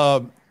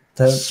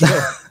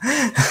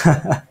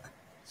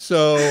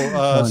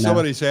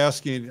 Somebody's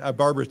asking,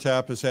 Barbara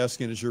Tapp is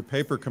asking, is your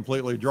paper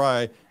completely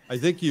dry? I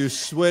think you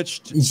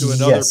switched to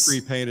another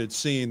pre-painted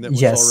scene that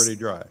was already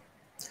dry.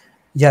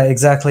 Yeah,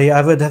 exactly.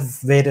 I would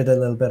have waited a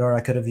little bit, or I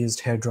could have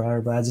used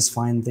hairdryer, but I just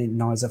find the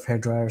noise of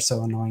hairdryer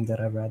so annoying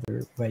that I'd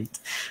rather wait.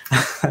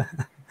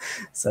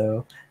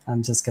 So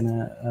I'm just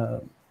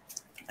gonna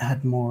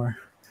add more.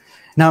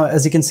 Now,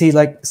 as you can see,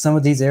 like some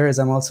of these areas,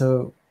 I'm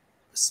also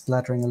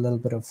splattering a little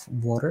bit of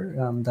water.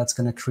 That's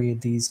going to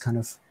create these kind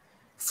of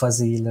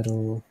fuzzy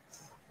little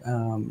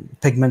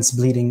pigments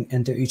bleeding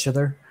into each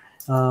other.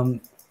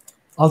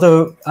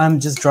 Although I'm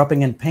just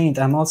dropping in paint,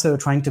 I'm also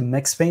trying to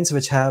mix paints,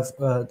 which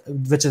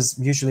is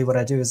usually what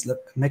I do, is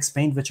mix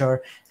paint which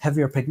are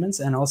heavier pigments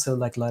and also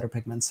like lighter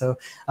pigments. So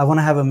I want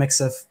to have a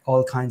mix of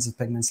all kinds of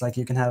pigments. Like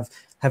you can have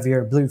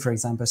heavier blue, for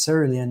example,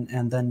 cerulean,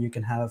 and then you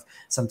can have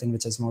something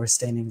which is more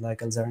staining like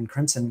alizarin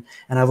crimson.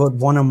 And I would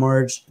want to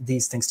merge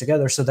these things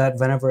together so that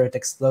whenever it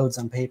explodes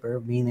on paper,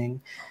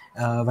 meaning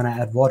when I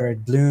add water,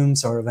 it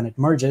blooms, or when it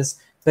merges,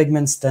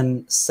 pigments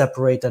then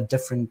separate at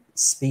different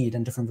speed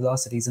and different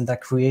velocities, and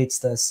that creates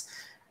this,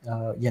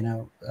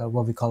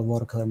 what we call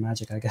watercolor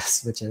magic, I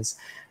guess, which is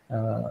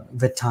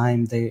with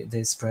time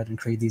they spread and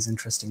create these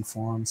interesting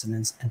forms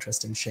and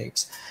interesting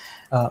shapes.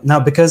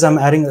 Now, because I'm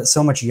adding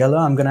so much yellow,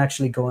 I'm going to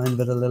actually go in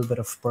with a little bit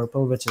of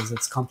purple, which is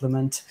its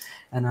complement,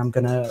 and I'm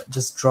going to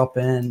just drop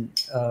in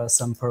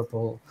some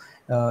purple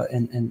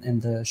in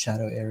the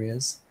shadow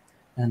areas,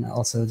 and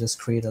also just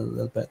create a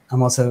little bit.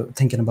 I'm also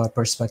thinking about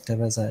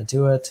perspective as I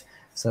do it,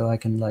 so I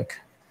can like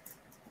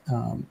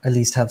at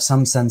least have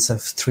some sense of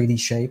 3D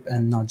shape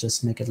and not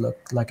just make it look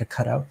like a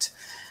cutout.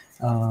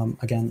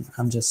 Again,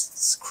 I'm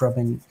just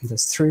scrubbing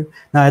this through.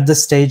 Now at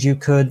this stage, you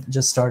could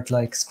just start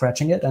like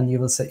scratching it, and you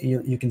will see,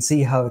 you can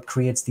see how it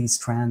creates these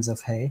strands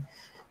of hay.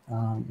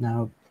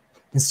 Now,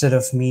 instead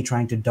of me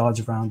trying to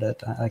dodge around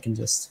it, I can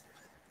just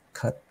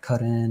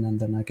cut in, and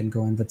then I can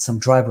go in with some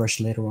dry brush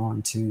later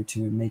on to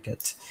make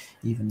it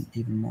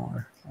even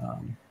more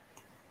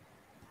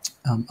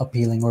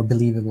appealing or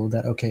believable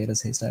that, okay, it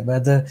is haystack. But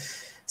at the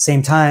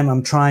same time,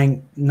 I'm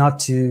trying not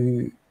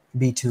to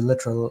be too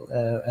literal,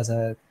 as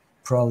I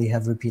probably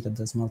have repeated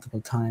this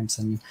multiple times.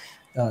 And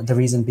the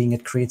reason being,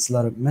 it creates a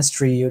lot of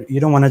mystery. You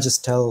don't want to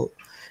just tell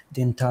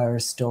the entire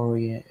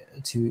story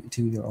to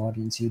your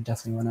audience. You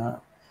definitely want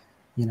to,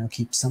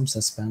 keep some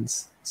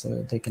suspense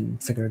so they can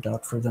figure it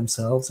out for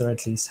themselves, or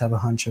at least have a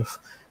hunch of,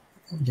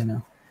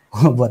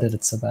 what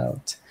it's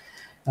about.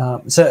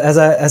 So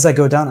as I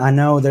go down, I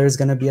know there's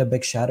going to be a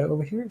big shadow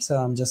over here, so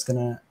I'm just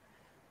going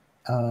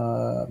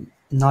to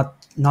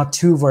not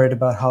too worried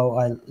about how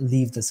I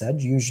leave this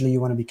edge. Usually you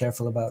want to be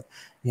careful about,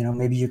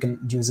 maybe you can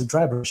use a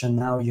dry brush and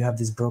now you have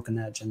this broken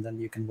edge and then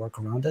you can work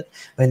around it.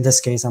 But in this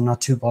case, I'm not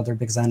too bothered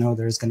because I know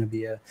there's going to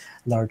be a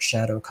large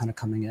shadow kind of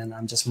coming in.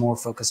 I'm just more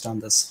focused on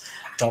this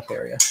top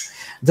area.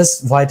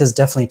 This white is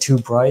definitely too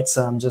bright,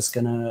 so I'm just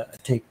going to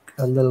take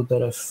a little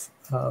bit of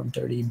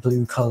dirty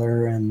blue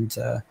color and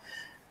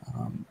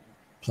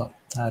plop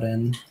that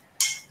in,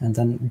 and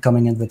then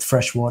coming in with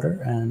fresh water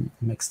and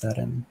mix that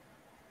in.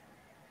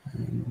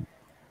 And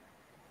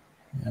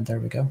yeah, there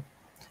we go.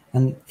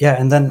 And yeah,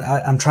 and then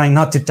I'm trying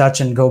not to touch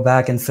and go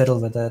back and fiddle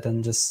with it,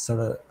 and just sort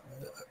of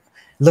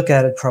look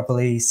at it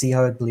properly, see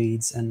how it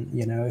bleeds. And,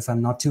 if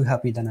I'm not too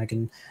happy, then I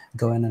can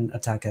go in and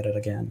attack at it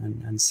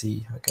again and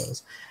see how it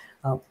goes.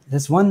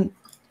 There's one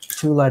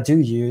tool I do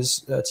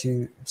use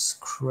to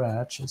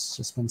scratch. It's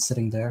just been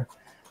sitting there.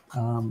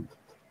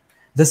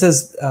 This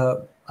is,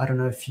 I don't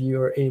know if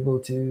you're able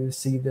to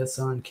see this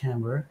on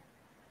camera.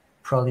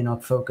 Probably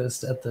not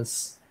focused at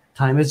this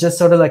time. It's just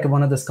sort of like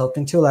one of the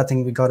sculpting tool. I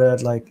think we got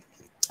it like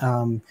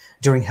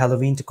during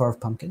Halloween to carve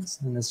pumpkins,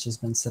 and it's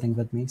just been sitting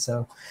with me.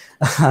 So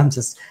I'm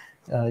just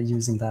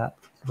using that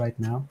right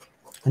now.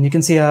 And you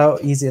can see how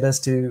easy it is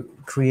to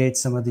create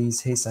some of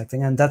these haystack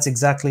things. And that's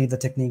exactly the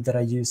technique that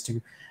I used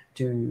to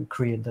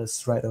create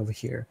this right over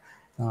here.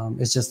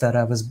 It's just that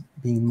I was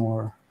being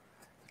more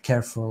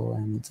careful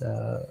and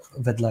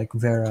with like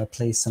where I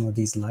place some of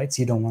these lights.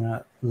 You don't want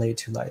to lay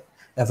too light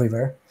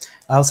everywhere.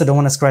 I also don't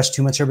want to scratch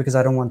too much here because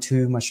I don't want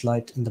too much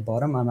light in the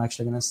bottom. I'm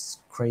actually going to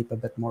scrape a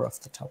bit more off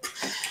the top.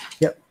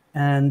 Yep.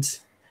 And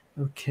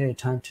okay,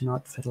 time to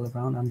not fiddle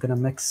around. I'm going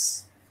to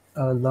mix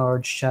a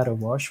large shadow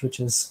wash, which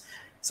is,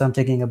 so I'm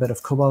taking a bit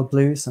of cobalt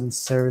blue, some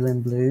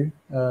cerulean blue,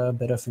 a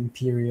bit of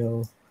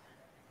imperial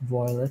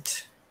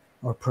violet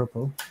or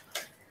purple,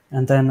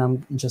 and then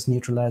I'm just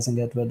neutralizing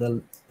it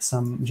with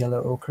some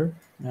yellow ochre,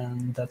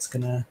 and that's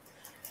gonna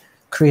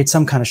create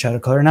some kind of shadow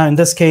color. Now in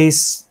this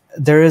case,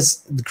 there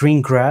is the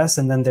green grass,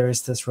 and then there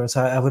is this rose.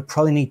 So I would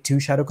probably need two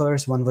shadow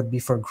colors. One would be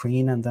for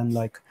green, and then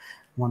like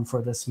one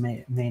for this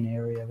main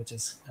area, which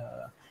is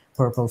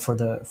purple for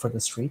the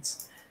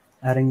streets.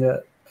 Adding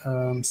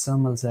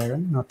some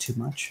alizarin, not too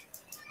much.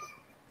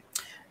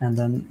 And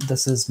then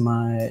this is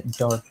my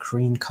dark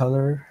green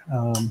color.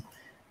 I'm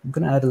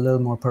going to add a little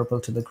more purple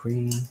to the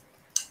green.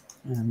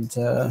 And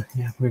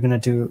yeah, we're going to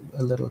do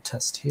a little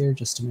test here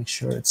just to make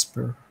sure it's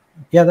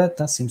yeah,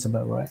 that seems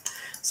about right.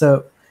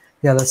 So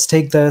yeah, let's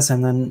take this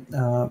and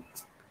then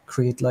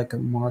create like a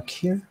mark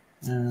here.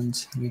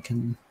 And we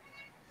can,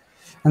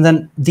 and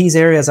then these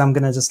areas, I'm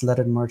going to just let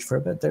it merge for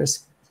a bit.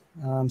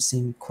 I'm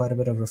seeing quite a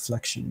bit of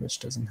reflection, which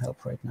doesn't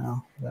help right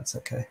now. That's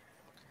okay.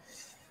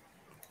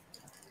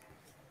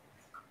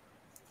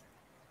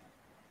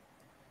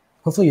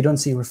 Hopefully you don't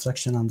see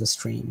reflection on the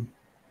stream.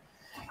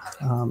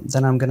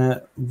 Then I'm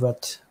gonna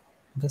wet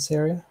this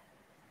area.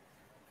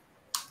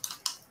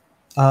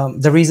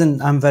 The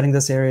reason I'm wetting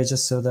this area is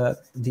just so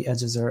that the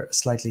edges are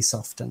slightly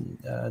soft and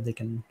they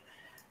can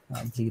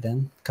bleed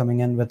in,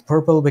 coming in with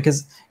purple,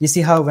 because you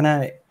see how when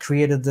I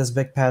created this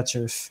big patch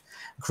of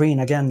green,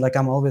 again, like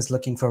I'm always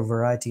looking for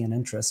variety and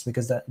interest,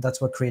 because that's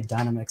what create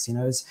dynamics.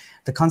 Is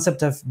the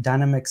concept of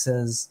dynamics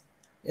is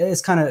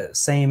kind of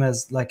same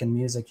as like in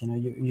music.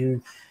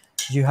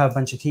 You have a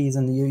bunch of keys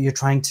and you're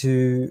trying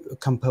to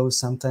compose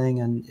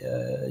something, and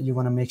you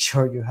want to make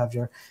sure you have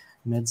your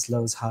mids,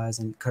 lows, highs,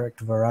 and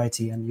correct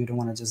variety, and you don't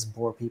want to just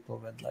bore people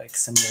with like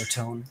similar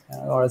tone,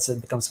 or else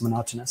it becomes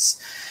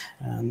monotonous.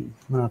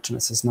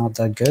 Monotonous is not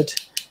that good.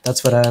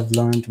 That's what I've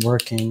learned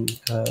working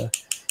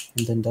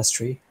in the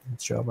industry.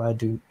 It's a job I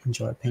do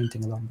enjoy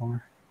painting a lot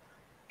more.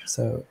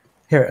 So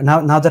here,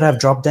 now that I've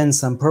dropped in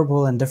some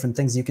purple and different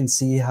things, you can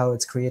see how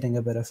it's creating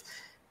a bit of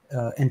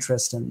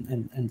interest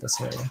in this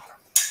area.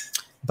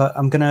 But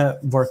I'm going to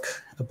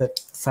work a bit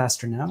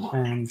faster now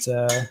and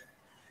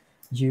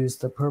use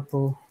the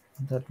purple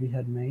that we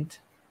had made.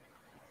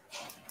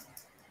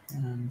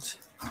 And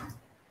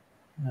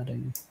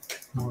adding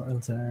more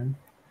alizarin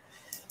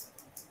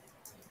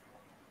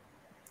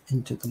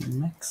into the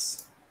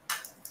mix.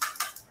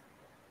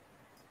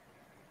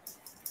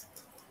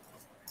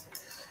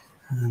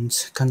 And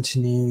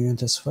continue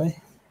this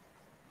way.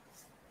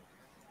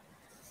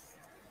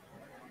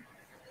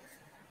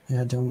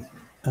 Yeah, don't...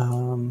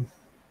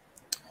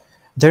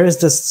 there is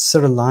this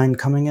sort of line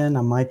coming in.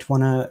 I might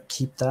want to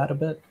keep that a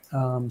bit.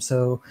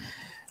 So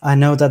I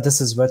know that this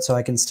is wet, so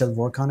I can still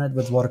work on it.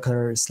 With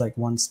watercolor, it's like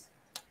once,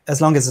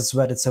 as long as it's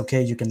wet, it's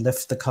okay. You can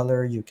lift the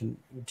color. You can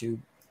do,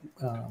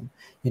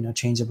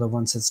 change it. But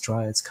once it's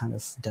dry, it's kind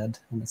of dead,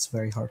 and it's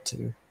very hard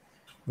to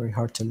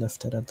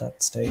lift it at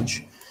that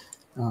stage.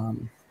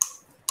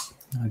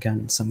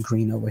 Again, some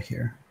green over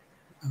here.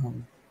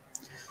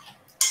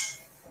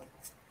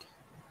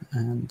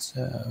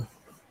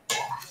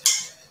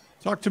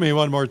 Talk to me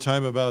one more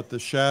time about the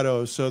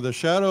shadow. So the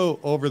shadow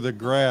over the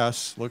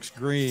grass looks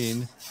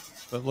green,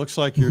 but looks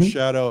like your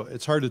shadow,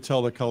 it's hard to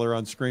tell the color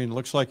on screen.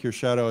 Looks like your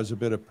shadow has a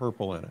bit of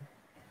purple in it.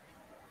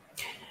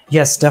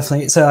 Yes,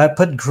 definitely. So I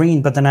put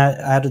green, but then I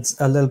added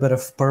a little bit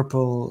of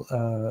purple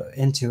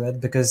into it,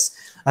 because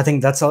I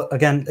think that's all.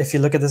 Again, if you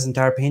look at this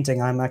entire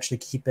painting, I'm actually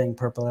keeping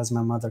purple as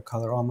my mother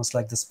color, almost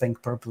like this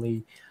pink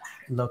purpley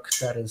look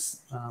that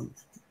is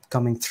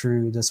coming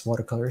through this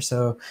watercolor.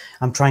 So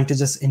I'm trying to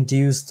just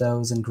induce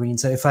those in green.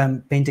 So if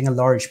I'm painting a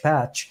large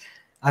patch,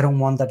 I don't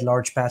want that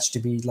large patch to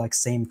be like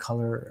same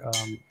color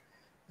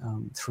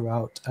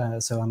throughout.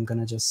 So I'm going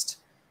to just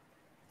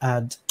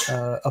add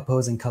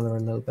opposing color a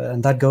little bit.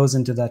 And that goes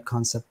into that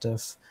concept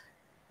of,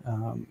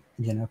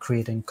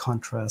 creating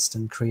contrast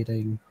and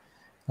creating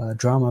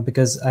drama,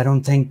 because I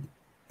don't think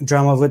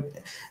drama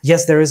would,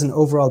 yes, there is an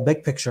overall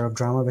big picture of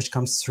drama which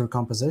comes through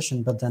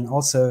composition, but then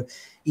also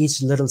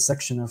each little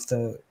section of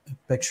the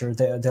picture,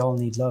 they all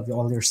need love,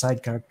 all your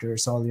side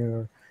characters, all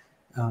your,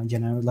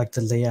 like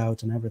the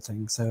layout and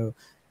everything. So,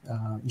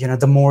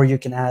 the more you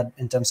can add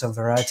in terms of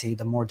variety,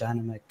 the more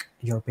dynamic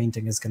your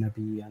painting is going to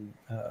be. And,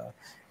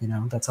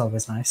 that's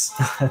always nice.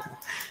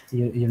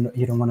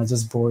 you don't want to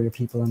just bore your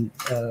people and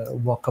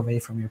walk away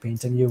from your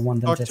painting. You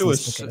want them to at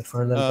least look at it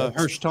for a little bit.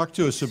 Hirsch, talk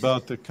to us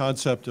about the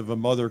concept of a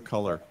mother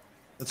color.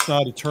 That's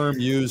not a term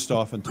used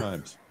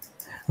oftentimes.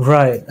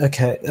 Right.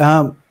 Okay.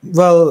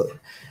 Well,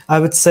 I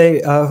would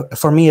say,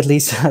 for me at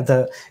least,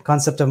 the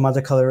concept of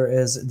mother color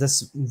is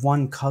this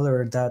one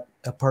color that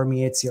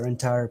permeates your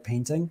entire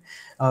painting.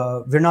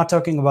 We're not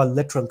talking about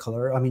literal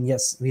color. I mean,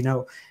 yes, we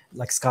know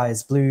like sky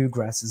is blue,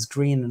 grass is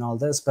green, and all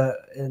this, but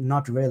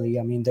not really.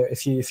 I mean,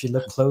 if you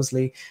look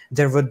closely,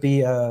 there would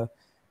be a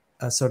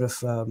sort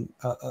of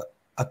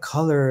a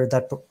color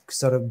that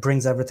sort of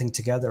brings everything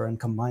together and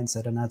combines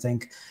it, and I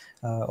think,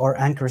 or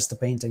anchors the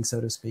painting,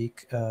 so to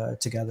speak,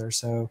 together.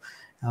 So,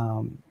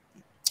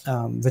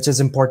 which is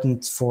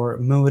important for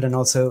mood, and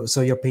also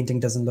so your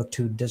painting doesn't look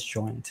too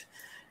disjoint.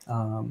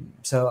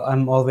 So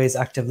I'm always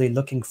actively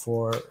looking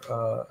for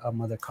a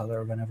mother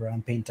color whenever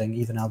I'm painting,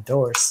 even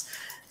outdoors,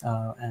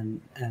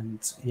 and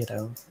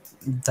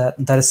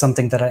that is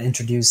something that I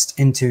introduced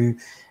into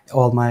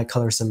all my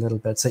colors a little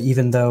bit. So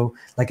even though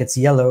like it's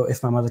yellow,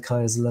 if my mother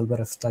color is a little bit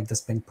of like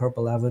this pink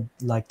purple, I would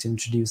like to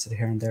introduce it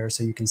here and there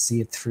so you can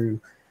see it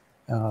through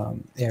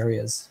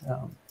areas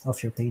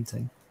of your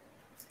painting.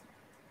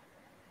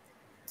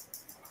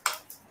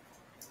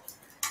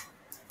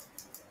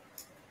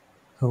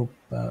 Hope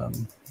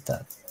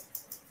that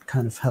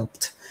kind of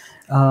helped.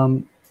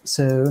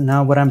 So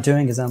now what I'm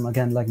doing is I'm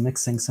again like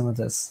mixing some of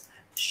this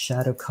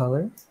shadow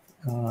color,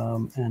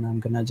 and I'm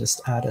gonna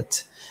just add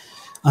it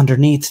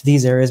underneath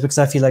these areas because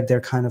I feel like they're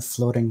kind of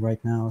floating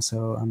right now.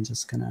 So I'm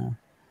just gonna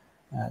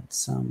add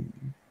some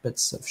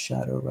bits of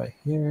shadow right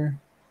here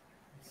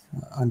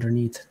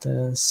underneath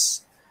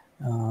this,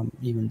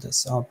 even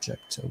this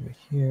object over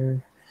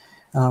here.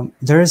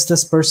 There is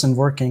this person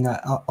working.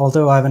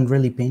 Although I haven't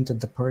really painted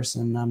the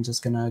person, I'm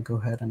just gonna go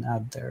ahead and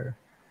add their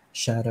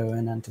shadow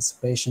in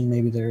anticipation.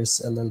 Maybe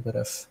there's a little bit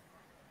of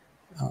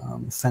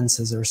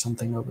fences or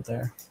something over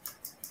there.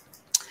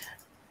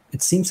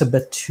 It seems a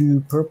bit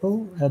too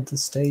purple at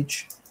this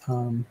stage,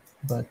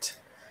 but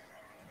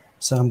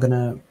so I'm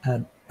gonna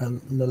add a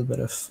little bit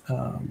of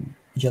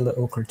yellow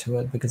ochre to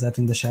it because I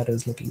think the shadow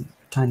is looking a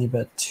tiny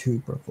bit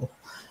too purple.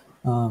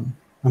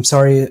 I'm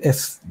sorry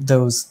if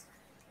those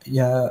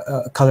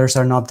colors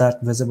are not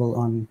that visible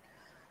on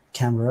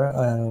camera,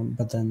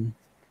 but then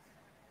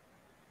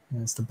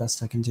it's the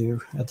best I can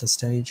do at this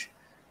stage.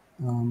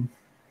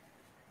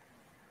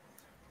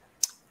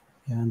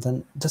 And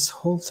then this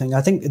whole thing,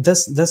 I think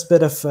this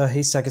bit of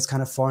haystack is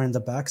kind of far in the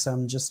back, so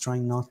I'm just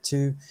trying not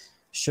to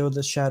show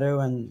the shadow.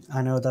 And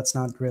I know that's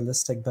not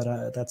realistic,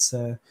 but that's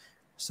a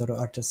sort of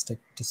artistic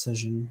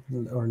decision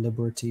or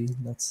liberty,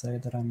 let's say,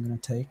 that I'm going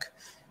to take,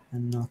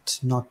 and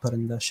not put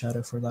in the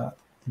shadow for that,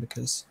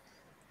 because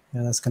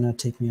that's going to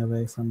take me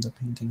away from the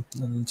painting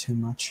a little too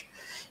much.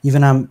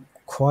 Even I'm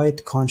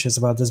quite conscious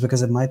about this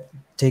because it might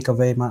take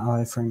away my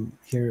eye from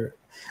here.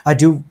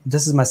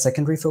 This is my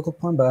secondary focal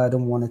point, but I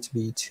don't want it to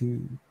be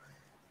too,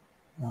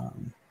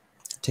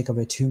 take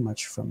away too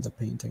much from the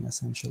painting,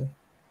 essentially.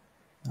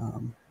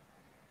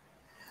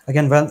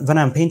 Again, when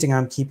I'm painting,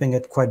 I'm keeping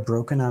it quite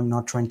broken. I'm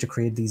not trying to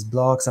create these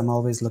blocks. I'm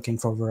always looking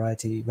for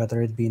variety,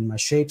 whether it be in my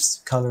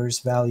shapes, colors,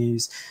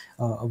 values,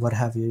 what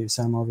have you.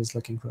 So I'm always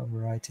looking for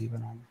variety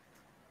when I'm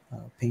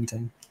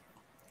painting,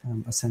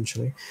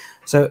 essentially.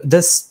 So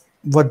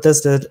what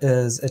this did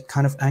is it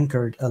kind of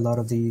anchored a lot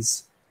of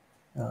these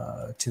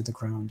to the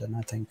ground, and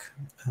I think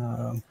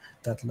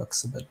that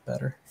looks a bit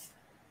better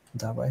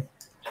that way.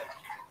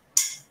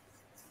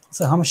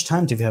 So how much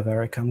time do we have,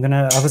 Eric? I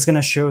was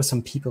gonna show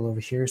some people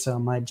over here, so I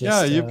might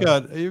just.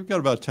 Yeah, you've got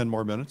about 10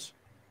 more minutes.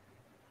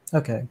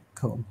 Okay,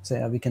 cool. So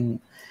yeah, we can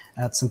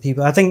add some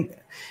people. I think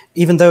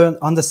even though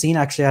on the scene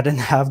actually I didn't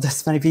have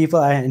this many people,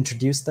 I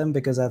introduced them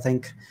because I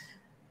think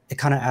it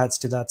kind of adds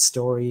to that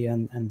story,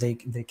 and they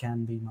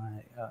can be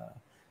my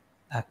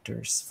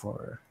actors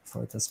for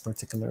this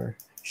particular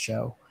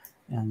show.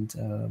 And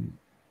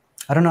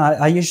I don't know.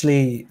 I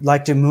usually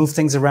like to move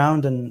things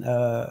around and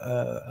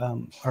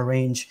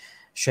arrange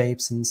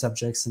shapes and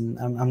subjects, and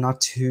I'm not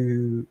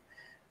too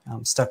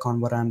stuck on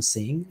what I'm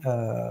seeing,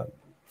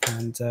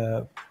 and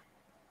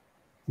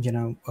you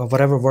know,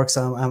 whatever works.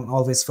 I'm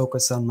always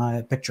focused on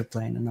my picture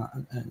plane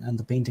and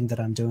the painting that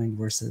I'm doing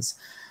versus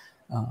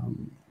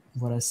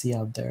what I see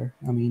out there.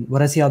 I mean,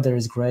 what I see out there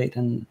is great,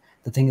 and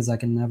the thing is, I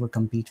can never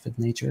compete with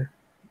nature.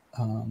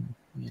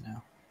 You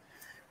know,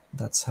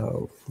 that's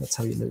how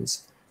you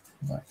lose.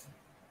 But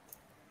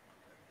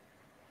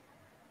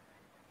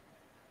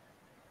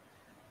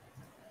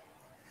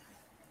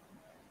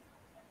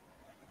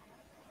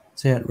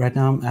so yeah, right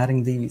now I'm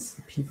adding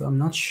these people. I'm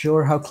not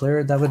sure how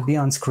clear that would be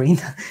on screen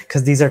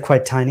because these are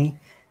quite tiny,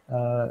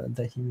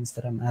 the humans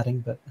that I'm adding,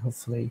 but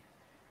hopefully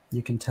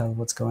you can tell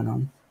what's going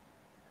on.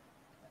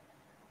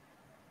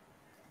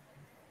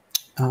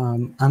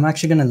 I'm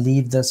actually going to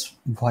leave this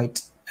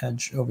white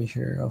edge over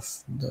here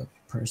of the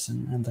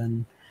person, and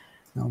then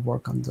I'll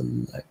work on the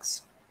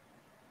legs.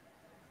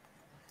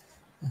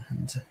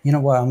 And you know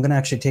what? I'm going to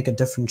actually take a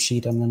different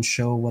sheet and then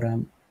show what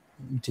I'm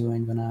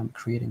doing when I'm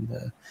creating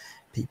the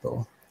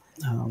people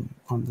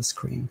on the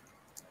screen.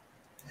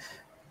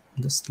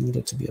 This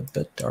needed to be a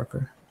bit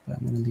darker, but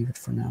I'm going to leave it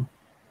for now.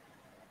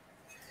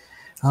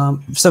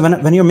 So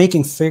when you're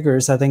making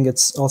figures, I think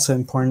it's also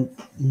important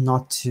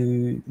not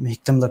to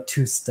make them look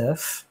too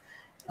stiff.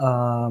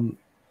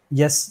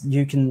 Yes,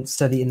 you can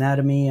study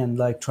anatomy and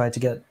like try to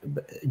get,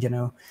 you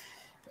know,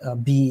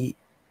 be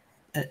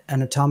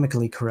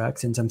anatomically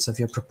correct in terms of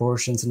your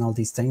proportions and all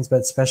these things,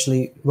 but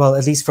especially, well,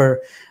 at least for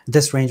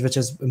this range, which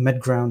is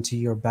mid-ground to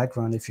your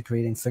background, if you're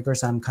creating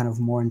figures, I'm kind of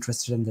more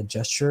interested in the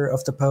gesture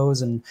of the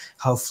pose and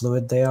how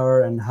fluid they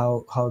are and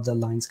how the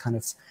lines kind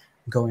of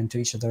go into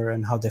each other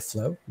and how they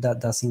flow.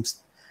 That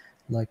seems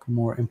like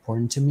more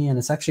important to me, and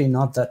it's actually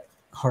not that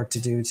hard to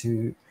do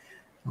to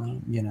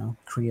you know,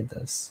 create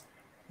this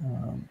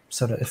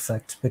sort of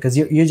effect, because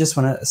you just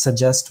want to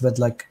suggest with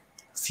like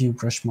few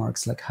brush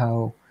marks like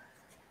how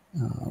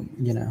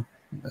you know,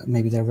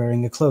 maybe they're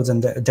wearing a clothes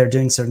and they're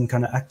doing certain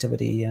kind of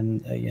activity,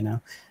 and you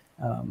know,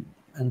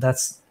 and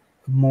that's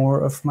more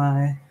of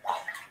my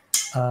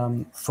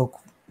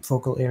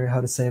focal area,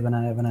 how to say, when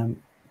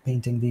I'm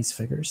painting these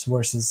figures,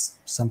 versus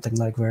something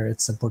like where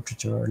it's a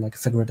portraiture or like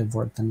figurative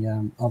work, then yeah,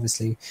 I'm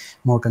obviously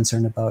more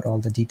concerned about all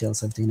the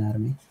details of the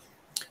anatomy.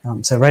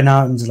 So right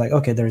now I'm just like,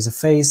 okay, there's a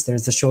face,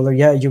 there's the shoulder.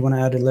 Yeah, you want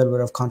to add a little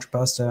bit of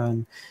contrapposto,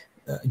 and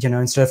you know,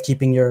 instead of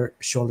keeping your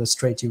shoulder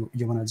straight, you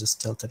want to just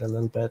tilt it a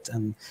little bit,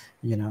 and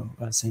you know,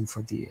 same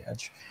for the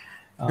edge.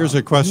 Here's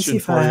a question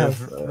for you,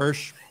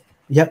 Hirsch.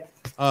 Yep.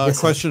 Yes,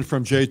 question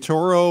from Jay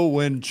Toro.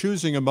 When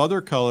choosing a mother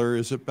color,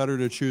 is it better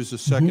to choose a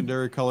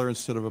secondary color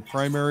instead of a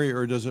primary,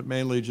 or does it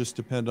mainly just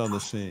depend on the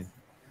scene?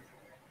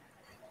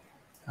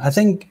 I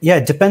think, yeah,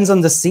 it depends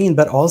on the scene,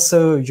 but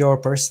also your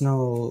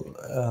personal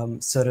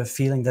sort of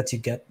feeling that you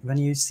get when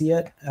you see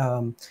it,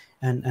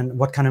 and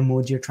what kind of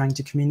mood you're trying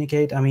to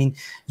communicate. I mean,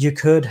 you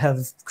could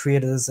have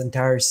created this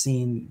entire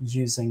scene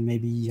using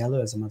maybe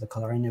yellow as a mother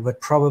color, and it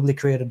would probably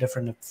create a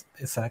different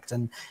effect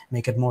and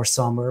make it more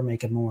somber,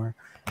 make it more,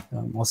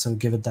 also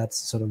give it that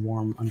sort of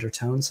warm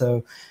undertone.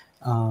 So,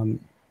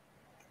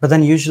 but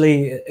then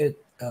usually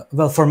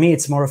well, for me,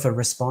 it's more of a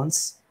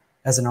response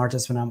as an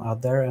artist when I'm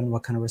out there, and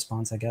what kind of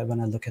response I get when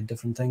I look at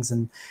different things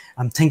and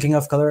I'm thinking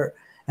of color.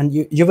 And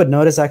you would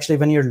notice actually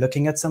when you're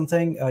looking at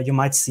something, you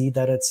might see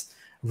that it's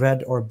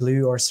red or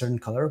blue or a certain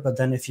color. But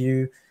then if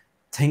you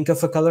think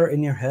of a color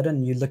in your head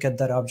and you look at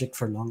that object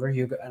for longer,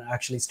 you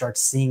actually start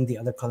seeing the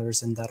other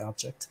colors in that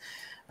object.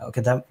 Okay,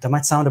 that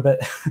might sound a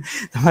bit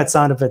that might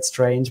sound a bit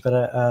strange,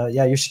 but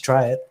yeah, you should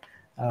try it.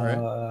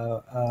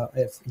 Right.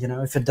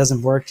 If it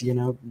doesn't work,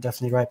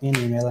 definitely write me an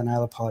email and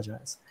I'll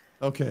apologize.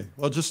 Okay,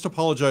 well, just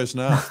apologize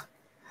now.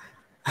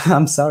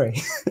 I'm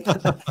sorry.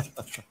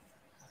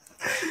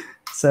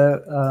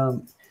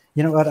 So,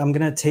 you know what? I'm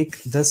going to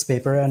take this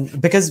paper,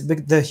 and because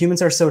the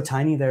humans are so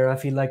tiny there, I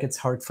feel like it's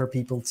hard for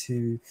people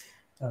to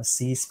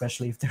see,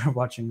 especially if they're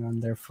watching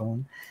on their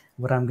phone.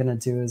 What I'm going to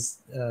do is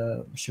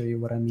show you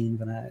what I mean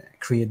when I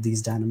create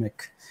these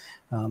dynamic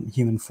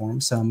human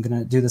forms. So I'm going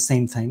to do the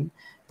same thing,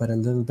 but a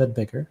little bit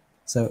bigger.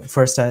 So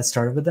first I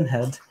started with a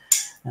head,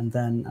 and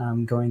then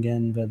I'm going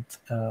in with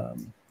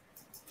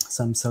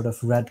some sort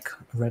of red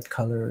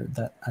color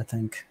that I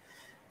think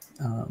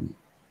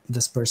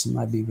this person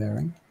might be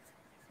wearing.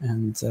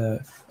 And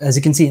as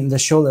you can see in the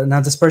shoulder,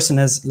 now this person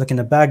is looking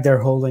at the back, they're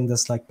holding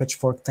this like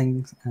pitchfork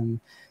thing. And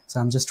so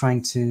I'm just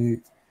trying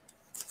to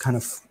kind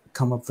of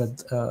come up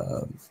with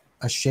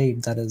a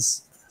shape that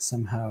is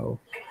somehow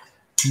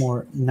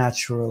more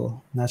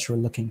natural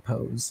looking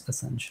pose,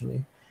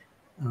 essentially.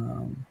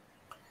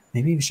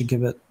 Maybe we should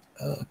give it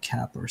a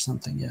cap or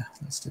something. Yeah,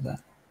 let's do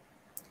that.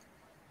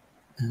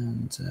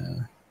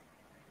 And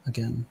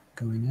again,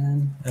 going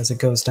in. As it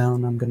goes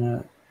down, I'm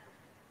gonna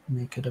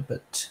make it a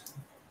bit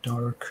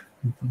dark.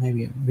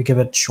 Maybe we give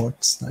it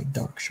shorts, like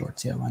dark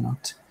shorts. Yeah, why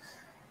not?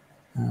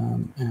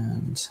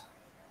 And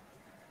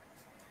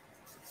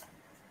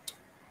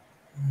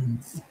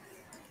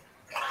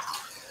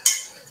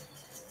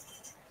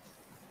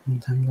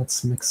then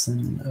let's mix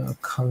in a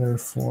color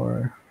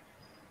for.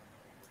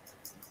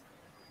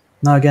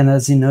 Now again,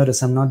 as you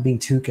notice, I'm not being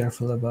too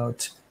careful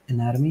about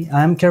anatomy.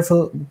 I'm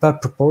careful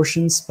about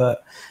proportions,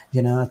 but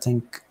you know, I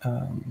think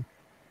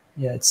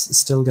yeah, it's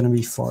still going to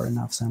be far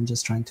enough. So I'm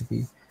just trying to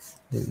be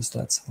loose.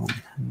 That's one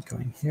hand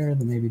going here,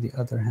 then maybe the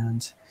other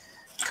hand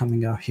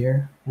coming out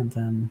here, and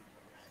then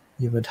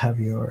you would have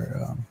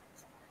your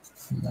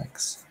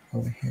legs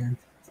over here,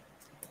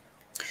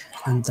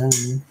 and then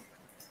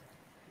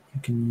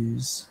you can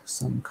use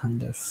some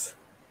kind of,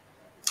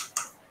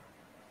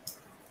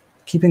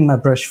 keeping my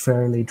brush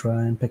fairly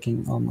dry and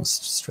picking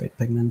almost straight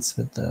pigments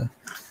with the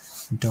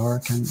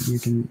dark, and you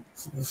can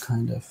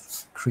kind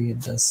of create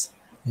this,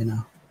 you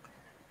know,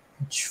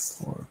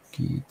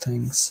 pitchforky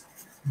things,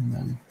 and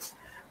then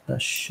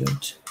that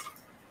should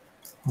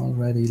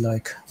already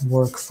like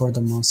work for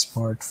the most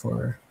part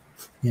for,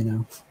 you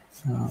know,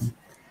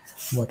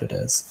 what it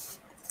is.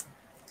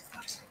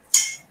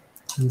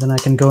 And then I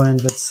can go in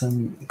with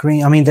some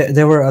green. I mean,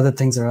 there were other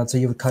things around, so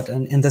you would cut,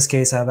 and in this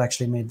case I've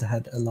actually made the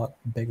head a lot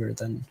bigger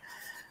than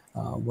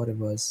what it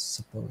was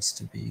supposed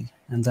to be,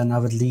 and then I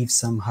would leave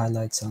some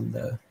highlights on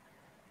the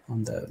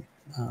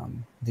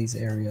these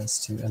areas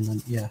too, and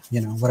then yeah,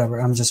 you know, whatever.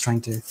 I'm just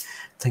trying to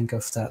think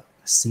of that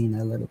scene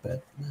a little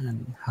bit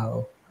and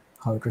how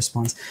it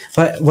responds,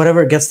 but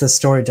whatever gets the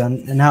story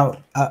done. And now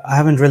I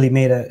haven't really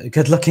made a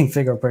good looking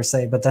figure per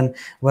se, but then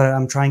what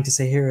I'm trying to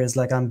say here is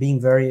like I'm being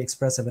very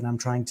expressive and I'm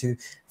trying to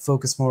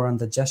focus more on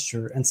the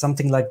gesture, and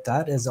something like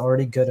that is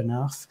already good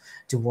enough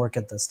to work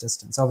at this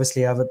distance.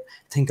 Obviously I would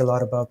think a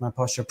lot about my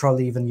posture,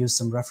 probably even use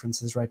some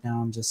references. Right now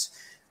I'm just,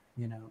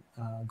 you know,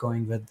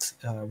 going with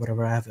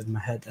whatever I have in my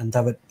head, and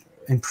that would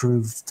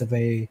improve the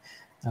way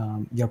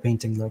your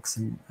painting looks.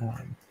 And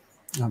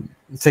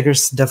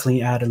figures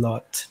definitely add a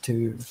lot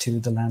to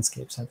the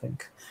landscapes, I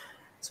think.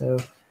 So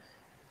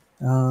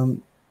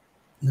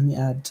let me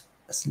add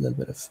a little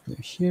bit of blue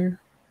here,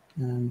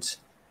 and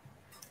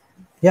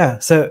yeah,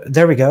 so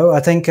there we go. I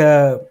think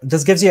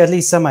this gives you at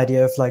least some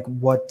idea of like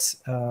what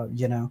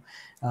you know.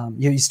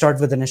 You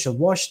start with initial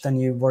wash, then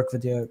you work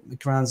with your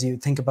grounds, you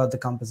think about the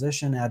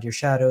composition, add your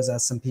shadows,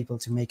 ask some people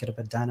to make it a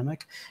bit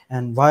dynamic.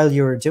 And while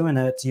you're doing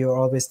it, you're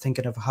always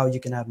thinking of how you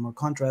can add more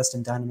contrast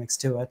and dynamics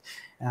to it.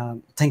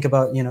 Think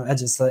about, you know,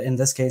 edges. In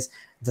this case,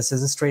 this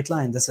is a straight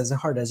line, this is a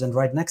hard edge, and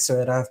right next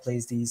to it, I've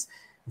placed these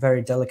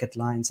very delicate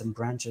lines and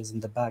branches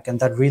in the back,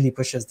 and that really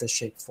pushes the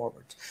shape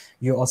forward.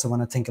 You also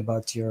want to think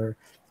about your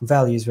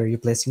values, where you're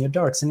placing your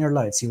darks and your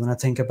lights. You want to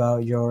think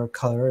about your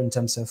color in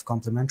terms of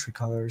complementary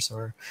colors,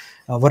 or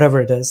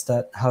whatever it is,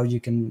 that how you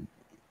can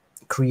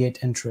create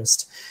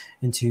interest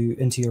into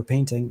your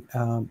painting.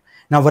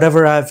 Now,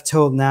 whatever I've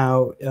told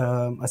now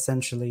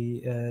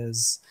essentially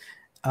is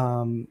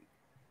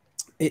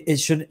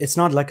it's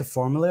not like a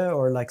formula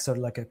or like sort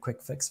of like a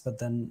quick fix, but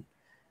then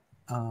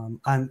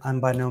I'm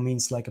by no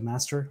means like a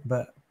master,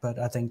 but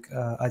I think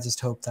I just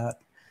hope that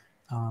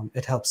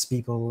it helps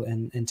people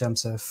in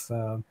terms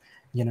of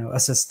you know,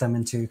 assist them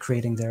into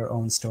creating their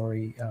own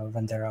story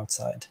when they're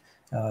outside,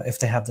 if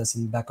they have this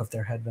in the back of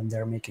their head when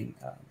they're making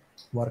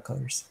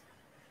watercolors.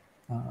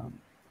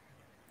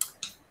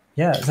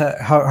 Yeah,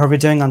 how are we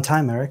doing on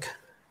time, Eric?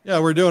 Yeah,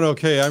 we're doing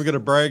okay. I'm going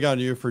to brag on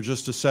you for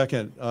just a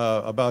second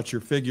about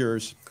your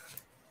figures.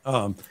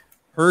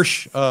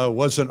 Hirsch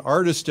was an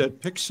artist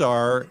at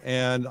Pixar,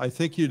 and I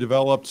think you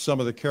developed some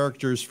of the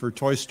characters for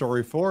Toy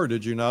Story 4,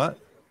 did you not?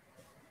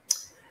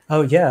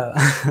 Oh, yeah.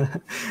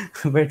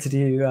 Where did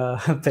you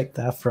pick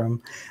that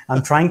from?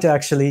 I'm trying to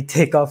actually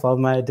take off all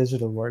my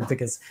digital work,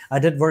 because I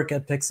did work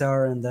at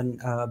Pixar and then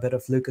a bit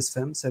of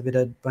Lucasfilm. So we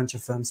did a bunch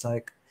of films.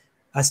 Like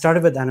I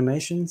started with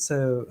animation.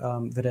 So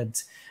we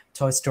did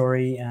Toy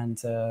Story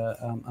and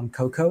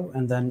Coco.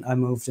 And then I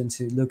moved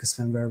into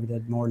Lucasfilm, where we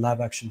did more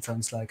live action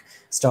films like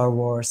Star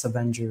Wars,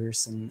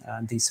 Avengers, and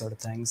these sort of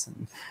things.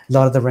 And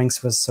Lord of the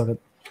Rings was sort of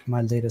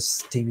my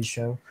latest TV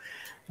show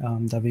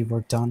that we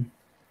worked on.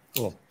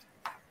 Cool.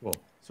 Cool.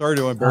 Sorry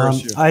to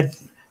embarrass you.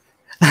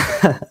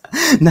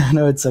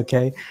 No, it's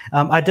okay.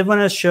 I did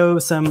want to show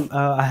some,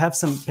 I have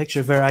some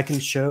pictures where I can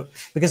show,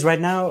 because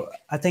right now,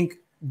 I think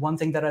one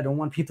thing that I don't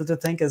want people to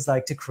think is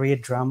like to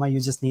create drama,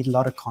 you just need a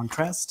lot of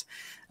contrast,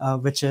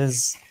 which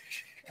is,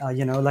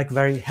 you know, like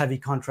very heavy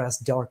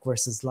contrast, dark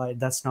versus light.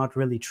 That's not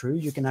really true.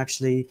 You can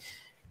actually,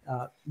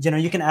 you know,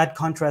 you can add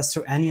contrast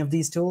to any of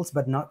these tools,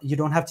 but you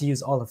don't have to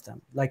use all of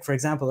them. Like, for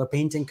example, a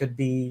painting could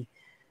be,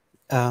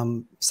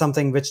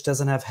 something which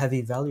doesn't have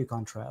heavy value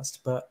contrast,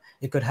 but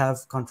it could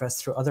have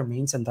contrast through other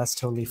means, and that's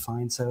totally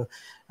fine. So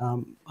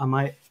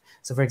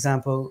so for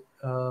example,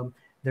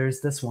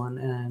 there's this one,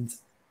 and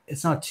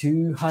it's not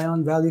too high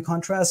on value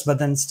contrast, but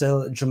then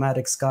still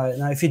dramatic sky.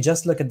 Now, if you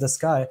just look at the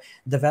sky,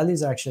 the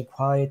values are actually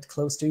quite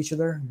close to each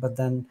other, but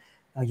then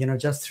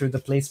just through the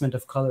placement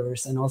of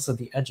colors and also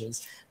the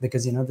edges,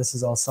 because this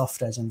is all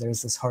soft edge and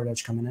there's this hard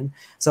edge coming in.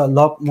 So a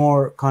lot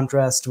more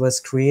contrast was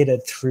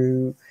created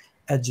through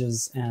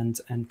edges and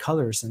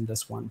colors in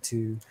this one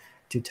to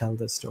tell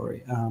this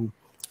story.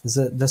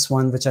 This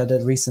one which I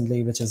did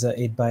recently, which is a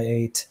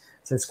 8x8,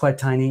 so it's quite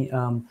tiny,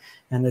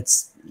 and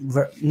it's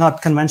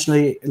not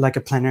conventionally like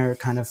a plein air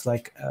kind of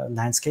like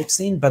landscape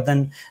scene, but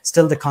then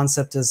still the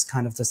concept is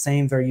kind of the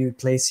same, where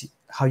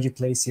how you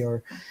place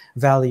your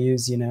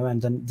values,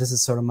 and then this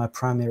is sort of my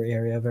primary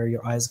area where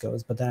your eyes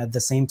goes. But then at the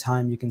same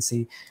time, you can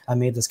see I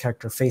made this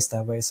character face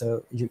that way.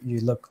 So you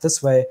look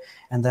this way,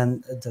 and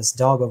then this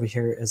dog over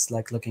here is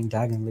like looking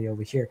diagonally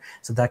over here.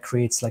 So that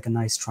creates like a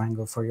nice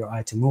triangle for your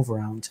eye to move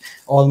around.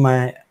 All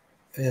my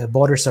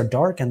borders are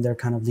dark and they're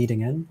kind of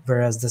leading in,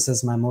 whereas this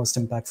is my most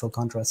impactful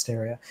contrast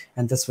area,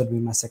 and this would be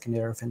my second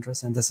area of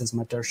interest, and this is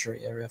my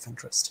tertiary area of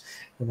interest.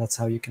 So that's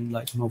how you can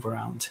like move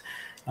around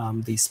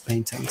these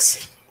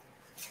paintings.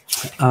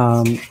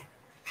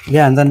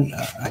 Yeah, and then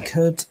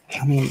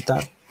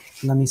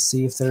let me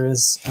see if there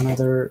is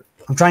another.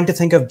 I'm trying to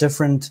think of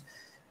different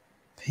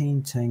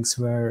paintings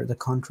where the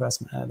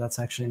contrast, that's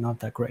actually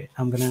not that great.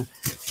 I'm gonna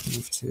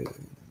move to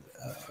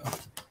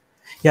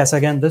yes,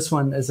 again, this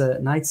one is a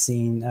night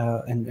scene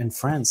in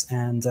France,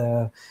 and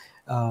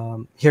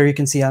here you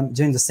can see I'm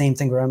doing the same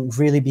thing, where I'm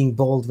really being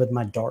bold with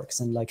my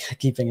darks and like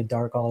keeping it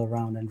dark all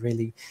around and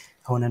really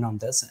hone in on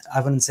this. I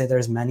wouldn't say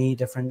there's many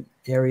different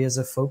areas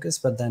of focus,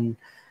 but then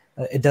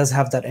it does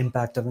have that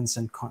impact of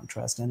instant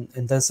contrast, and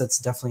in this, it's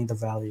definitely the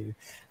value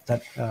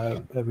that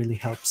really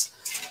helps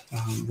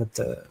with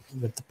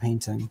the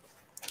painting.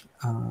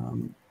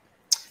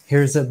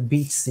 Here's a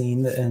beach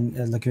scene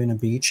in Laguna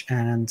Beach,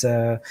 and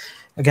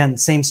again,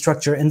 same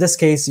structure. In this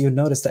case, you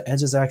notice the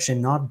edges are actually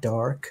not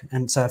dark,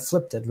 and so I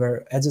flipped it,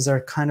 where edges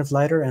are kind of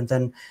lighter, and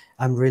then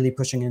I'm really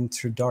pushing in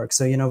through dark.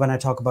 So when I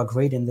talk about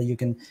gradient, that you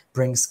can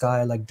bring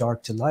sky like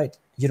dark to light,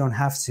 you don't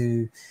have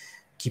to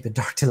keep it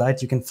dark to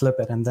light. You can flip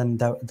it, and then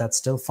that's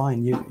still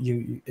fine.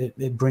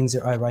 It brings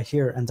your eye right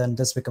here, and then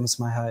this becomes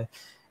my high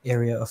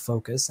area of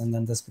focus, and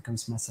then this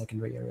becomes my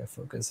secondary area of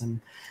focus,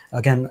 and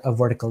again a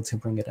vertical to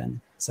bring it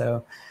in.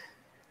 So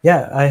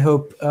yeah, I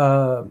hope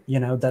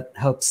that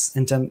helps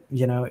in terms,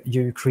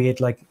 you create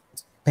like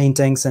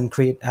paintings and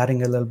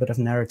adding a little bit of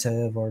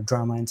narrative or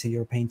drama into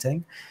your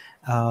painting.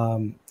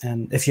 And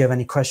if you have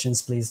any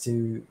questions, please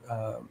do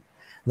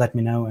let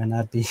me know, and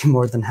I'd be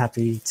more than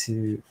happy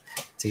to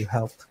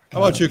help. How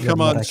about you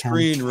come on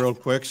screen real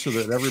quick so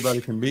that everybody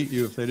can meet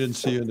you if they didn't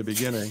see you in the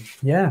beginning?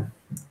 Yeah,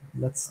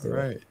 let's do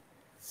it.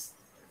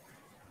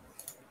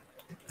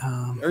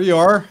 There you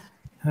are.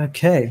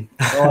 Okay.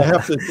 Well, I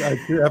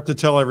have to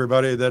tell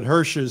everybody that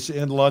Hirsch is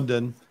in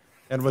London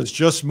and was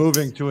just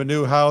moving to a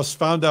new house,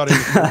 found out he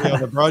was going to be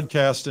on the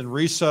broadcast, and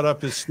reset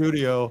up his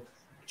studio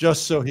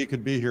just so he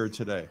could be here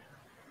today.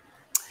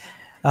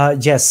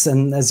 Yes,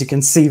 and as you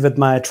can see with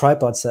my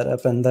tripod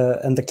setup and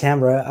the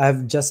camera,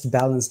 I've just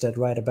balanced it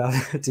right about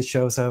to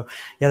show. So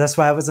yeah, that's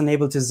why I wasn't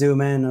able to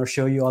zoom in or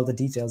show you all the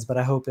details, but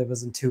I hope it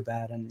wasn't too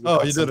bad. And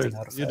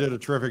you did a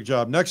terrific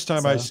job. Next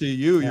time I see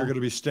you, you're going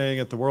to be staying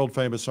at the world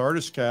famous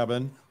artist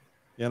cabin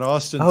in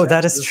Austin. Oh,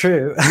 Texas. That is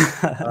true.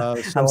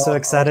 I'm so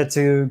excited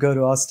to go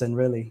to Austin.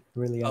 Really.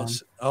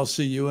 I'll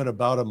see you in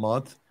about a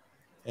month,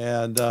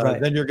 and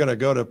then you're going to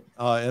go to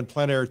in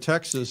plein air,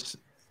 Texas,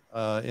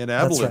 in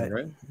Abilene,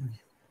 right?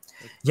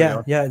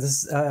 Yeah.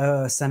 This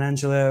is San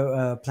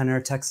Angelo, plein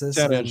air, Texas.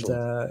 San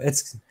Angelo. And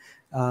it's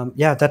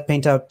that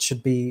paint out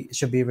should be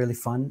really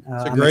fun.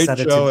 It's a great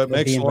show. It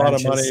makes a lot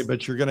of money,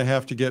 but you're going to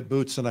have to get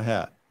boots and a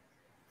hat.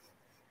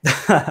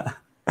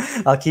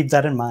 I'll keep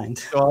that in mind.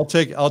 So I'll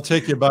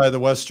take you by the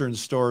Western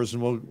stores,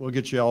 and we'll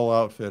get you all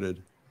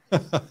outfitted.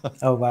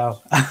 Oh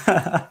wow!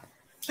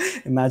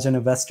 Imagine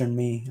a Western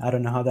me. I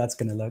don't know how that's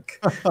going to look.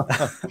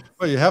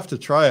 Well, you have to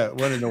try it.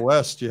 When in the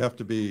West, you have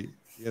to be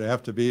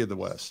in the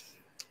West.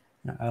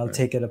 I'll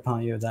take it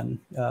upon you then.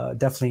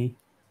 Definitely,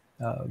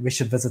 we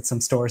should visit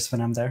some stores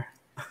when I'm there.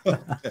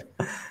 Okay.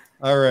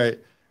 All right.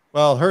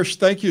 Well, Hirsch,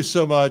 thank you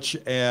so much.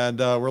 And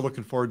we're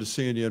looking forward to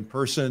seeing you in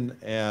person.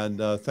 And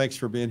thanks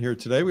for being here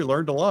today. We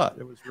learned a lot.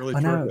 It was really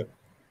terrific.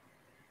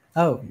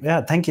 Oh,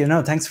 yeah. Thank you.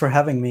 No, thanks for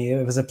having me.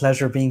 It was a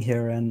pleasure being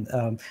here. And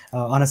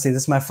honestly,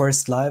 this is my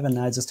first live, and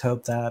I just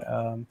hope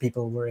that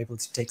people were able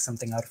to take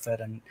something out of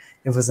it and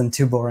it wasn't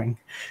too boring.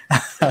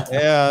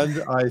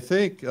 And I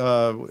think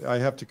I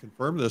have to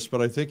confirm this,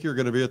 but I think you're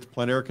going to be at the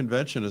plein air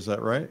convention. Is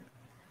that right?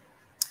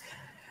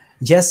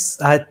 Yes,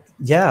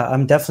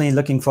 I'm definitely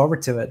looking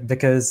forward to it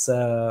because,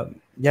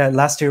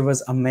 last year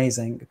was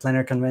amazing. Plein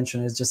air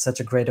convention is just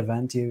such a great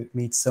event. You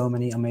meet so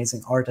many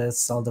amazing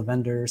artists, all the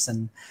vendors,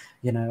 and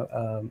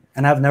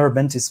and I've never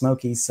been to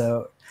Smoky,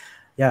 so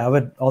yeah, I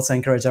would also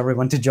encourage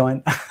everyone to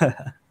join.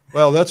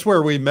 Well, that's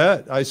where we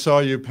met. I saw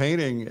you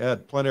painting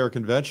at Plein Air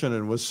Convention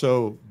and was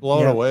so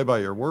blown away by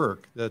your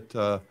work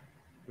that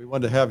we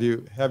wanted to have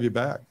you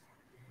back.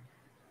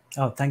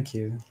 Oh, thank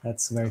you.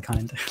 That's very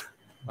kind.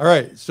 All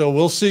right, so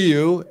we'll see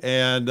you,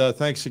 and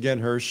thanks again,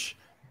 Hirsch,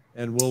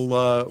 and we'll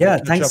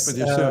catch up with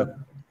you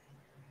soon.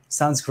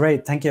 Sounds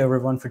great. Thank you,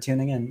 everyone, for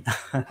tuning in.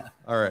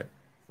 All right,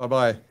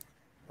 bye-bye.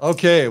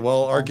 Okay,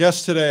 well, our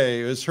guest today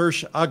is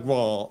Hirsch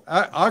Agrawal,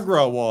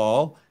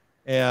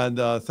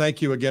 and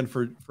thank you again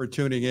for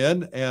tuning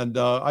in. And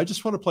I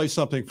just want to play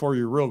something for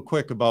you real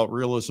quick about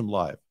Realism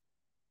Live.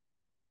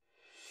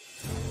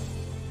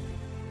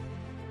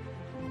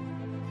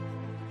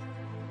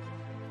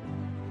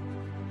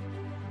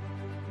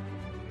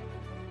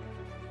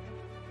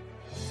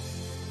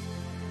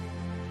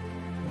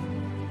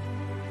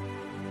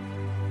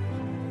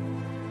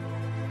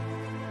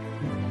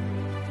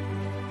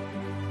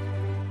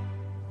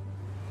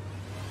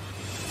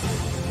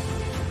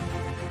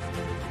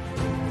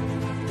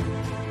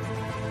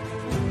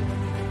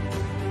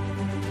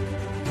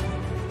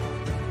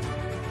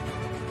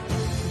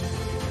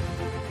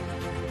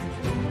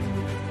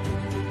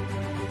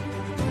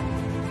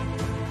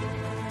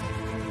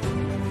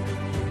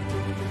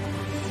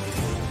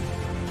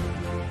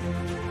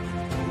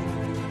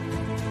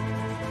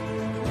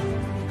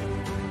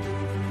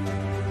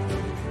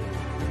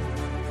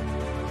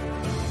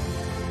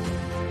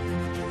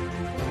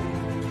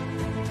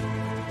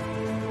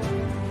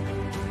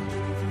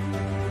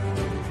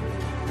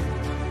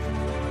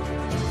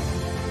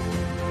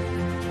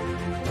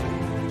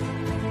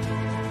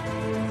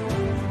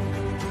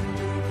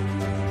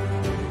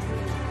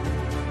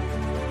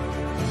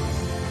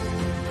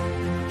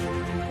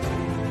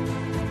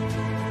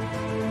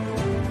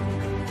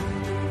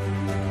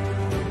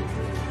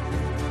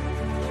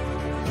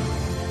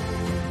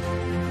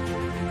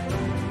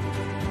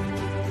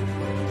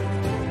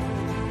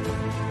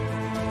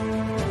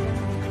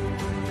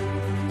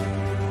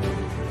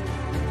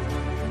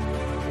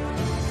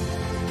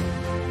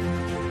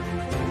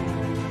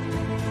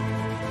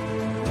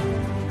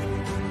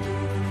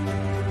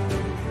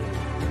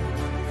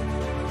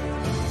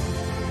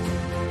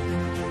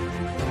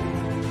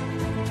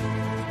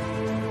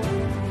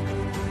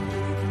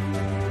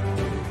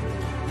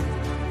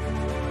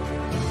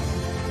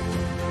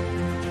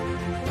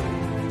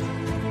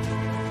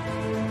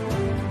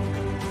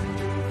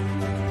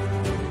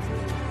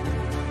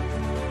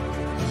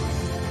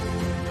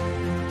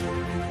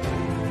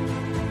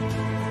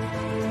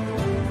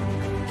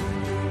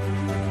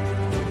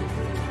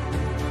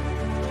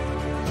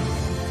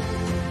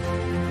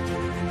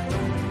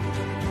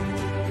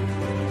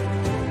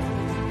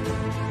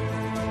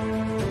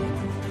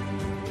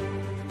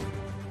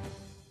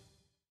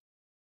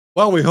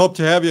 Well, we hope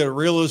to have you at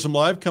Realism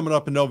Live coming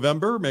up in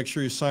November. Make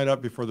sure you sign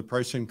up before the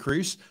price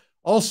increase.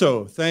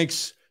 Also,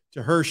 thanks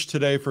to Hirsch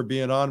today for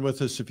being on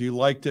with us. If you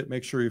liked it,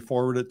 make sure you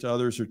forward it to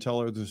others or tell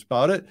others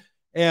about it.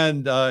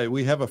 And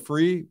we have a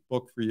free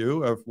book for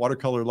you of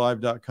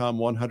watercolorlive.com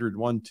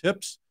 101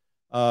 tips.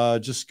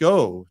 Just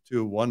go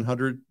to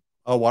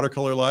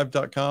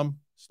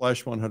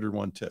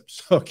watercolorlive.com/101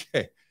 tips.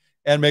 Okay.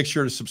 And make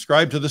sure to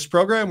subscribe to this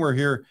program. We're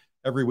here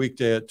every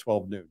weekday at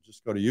 12 noon.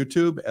 Just go to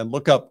YouTube and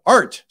look up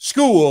Art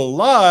School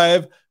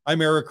Live. I'm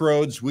Eric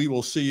Rhodes. We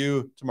will see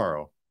you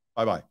tomorrow.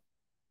 Bye-bye.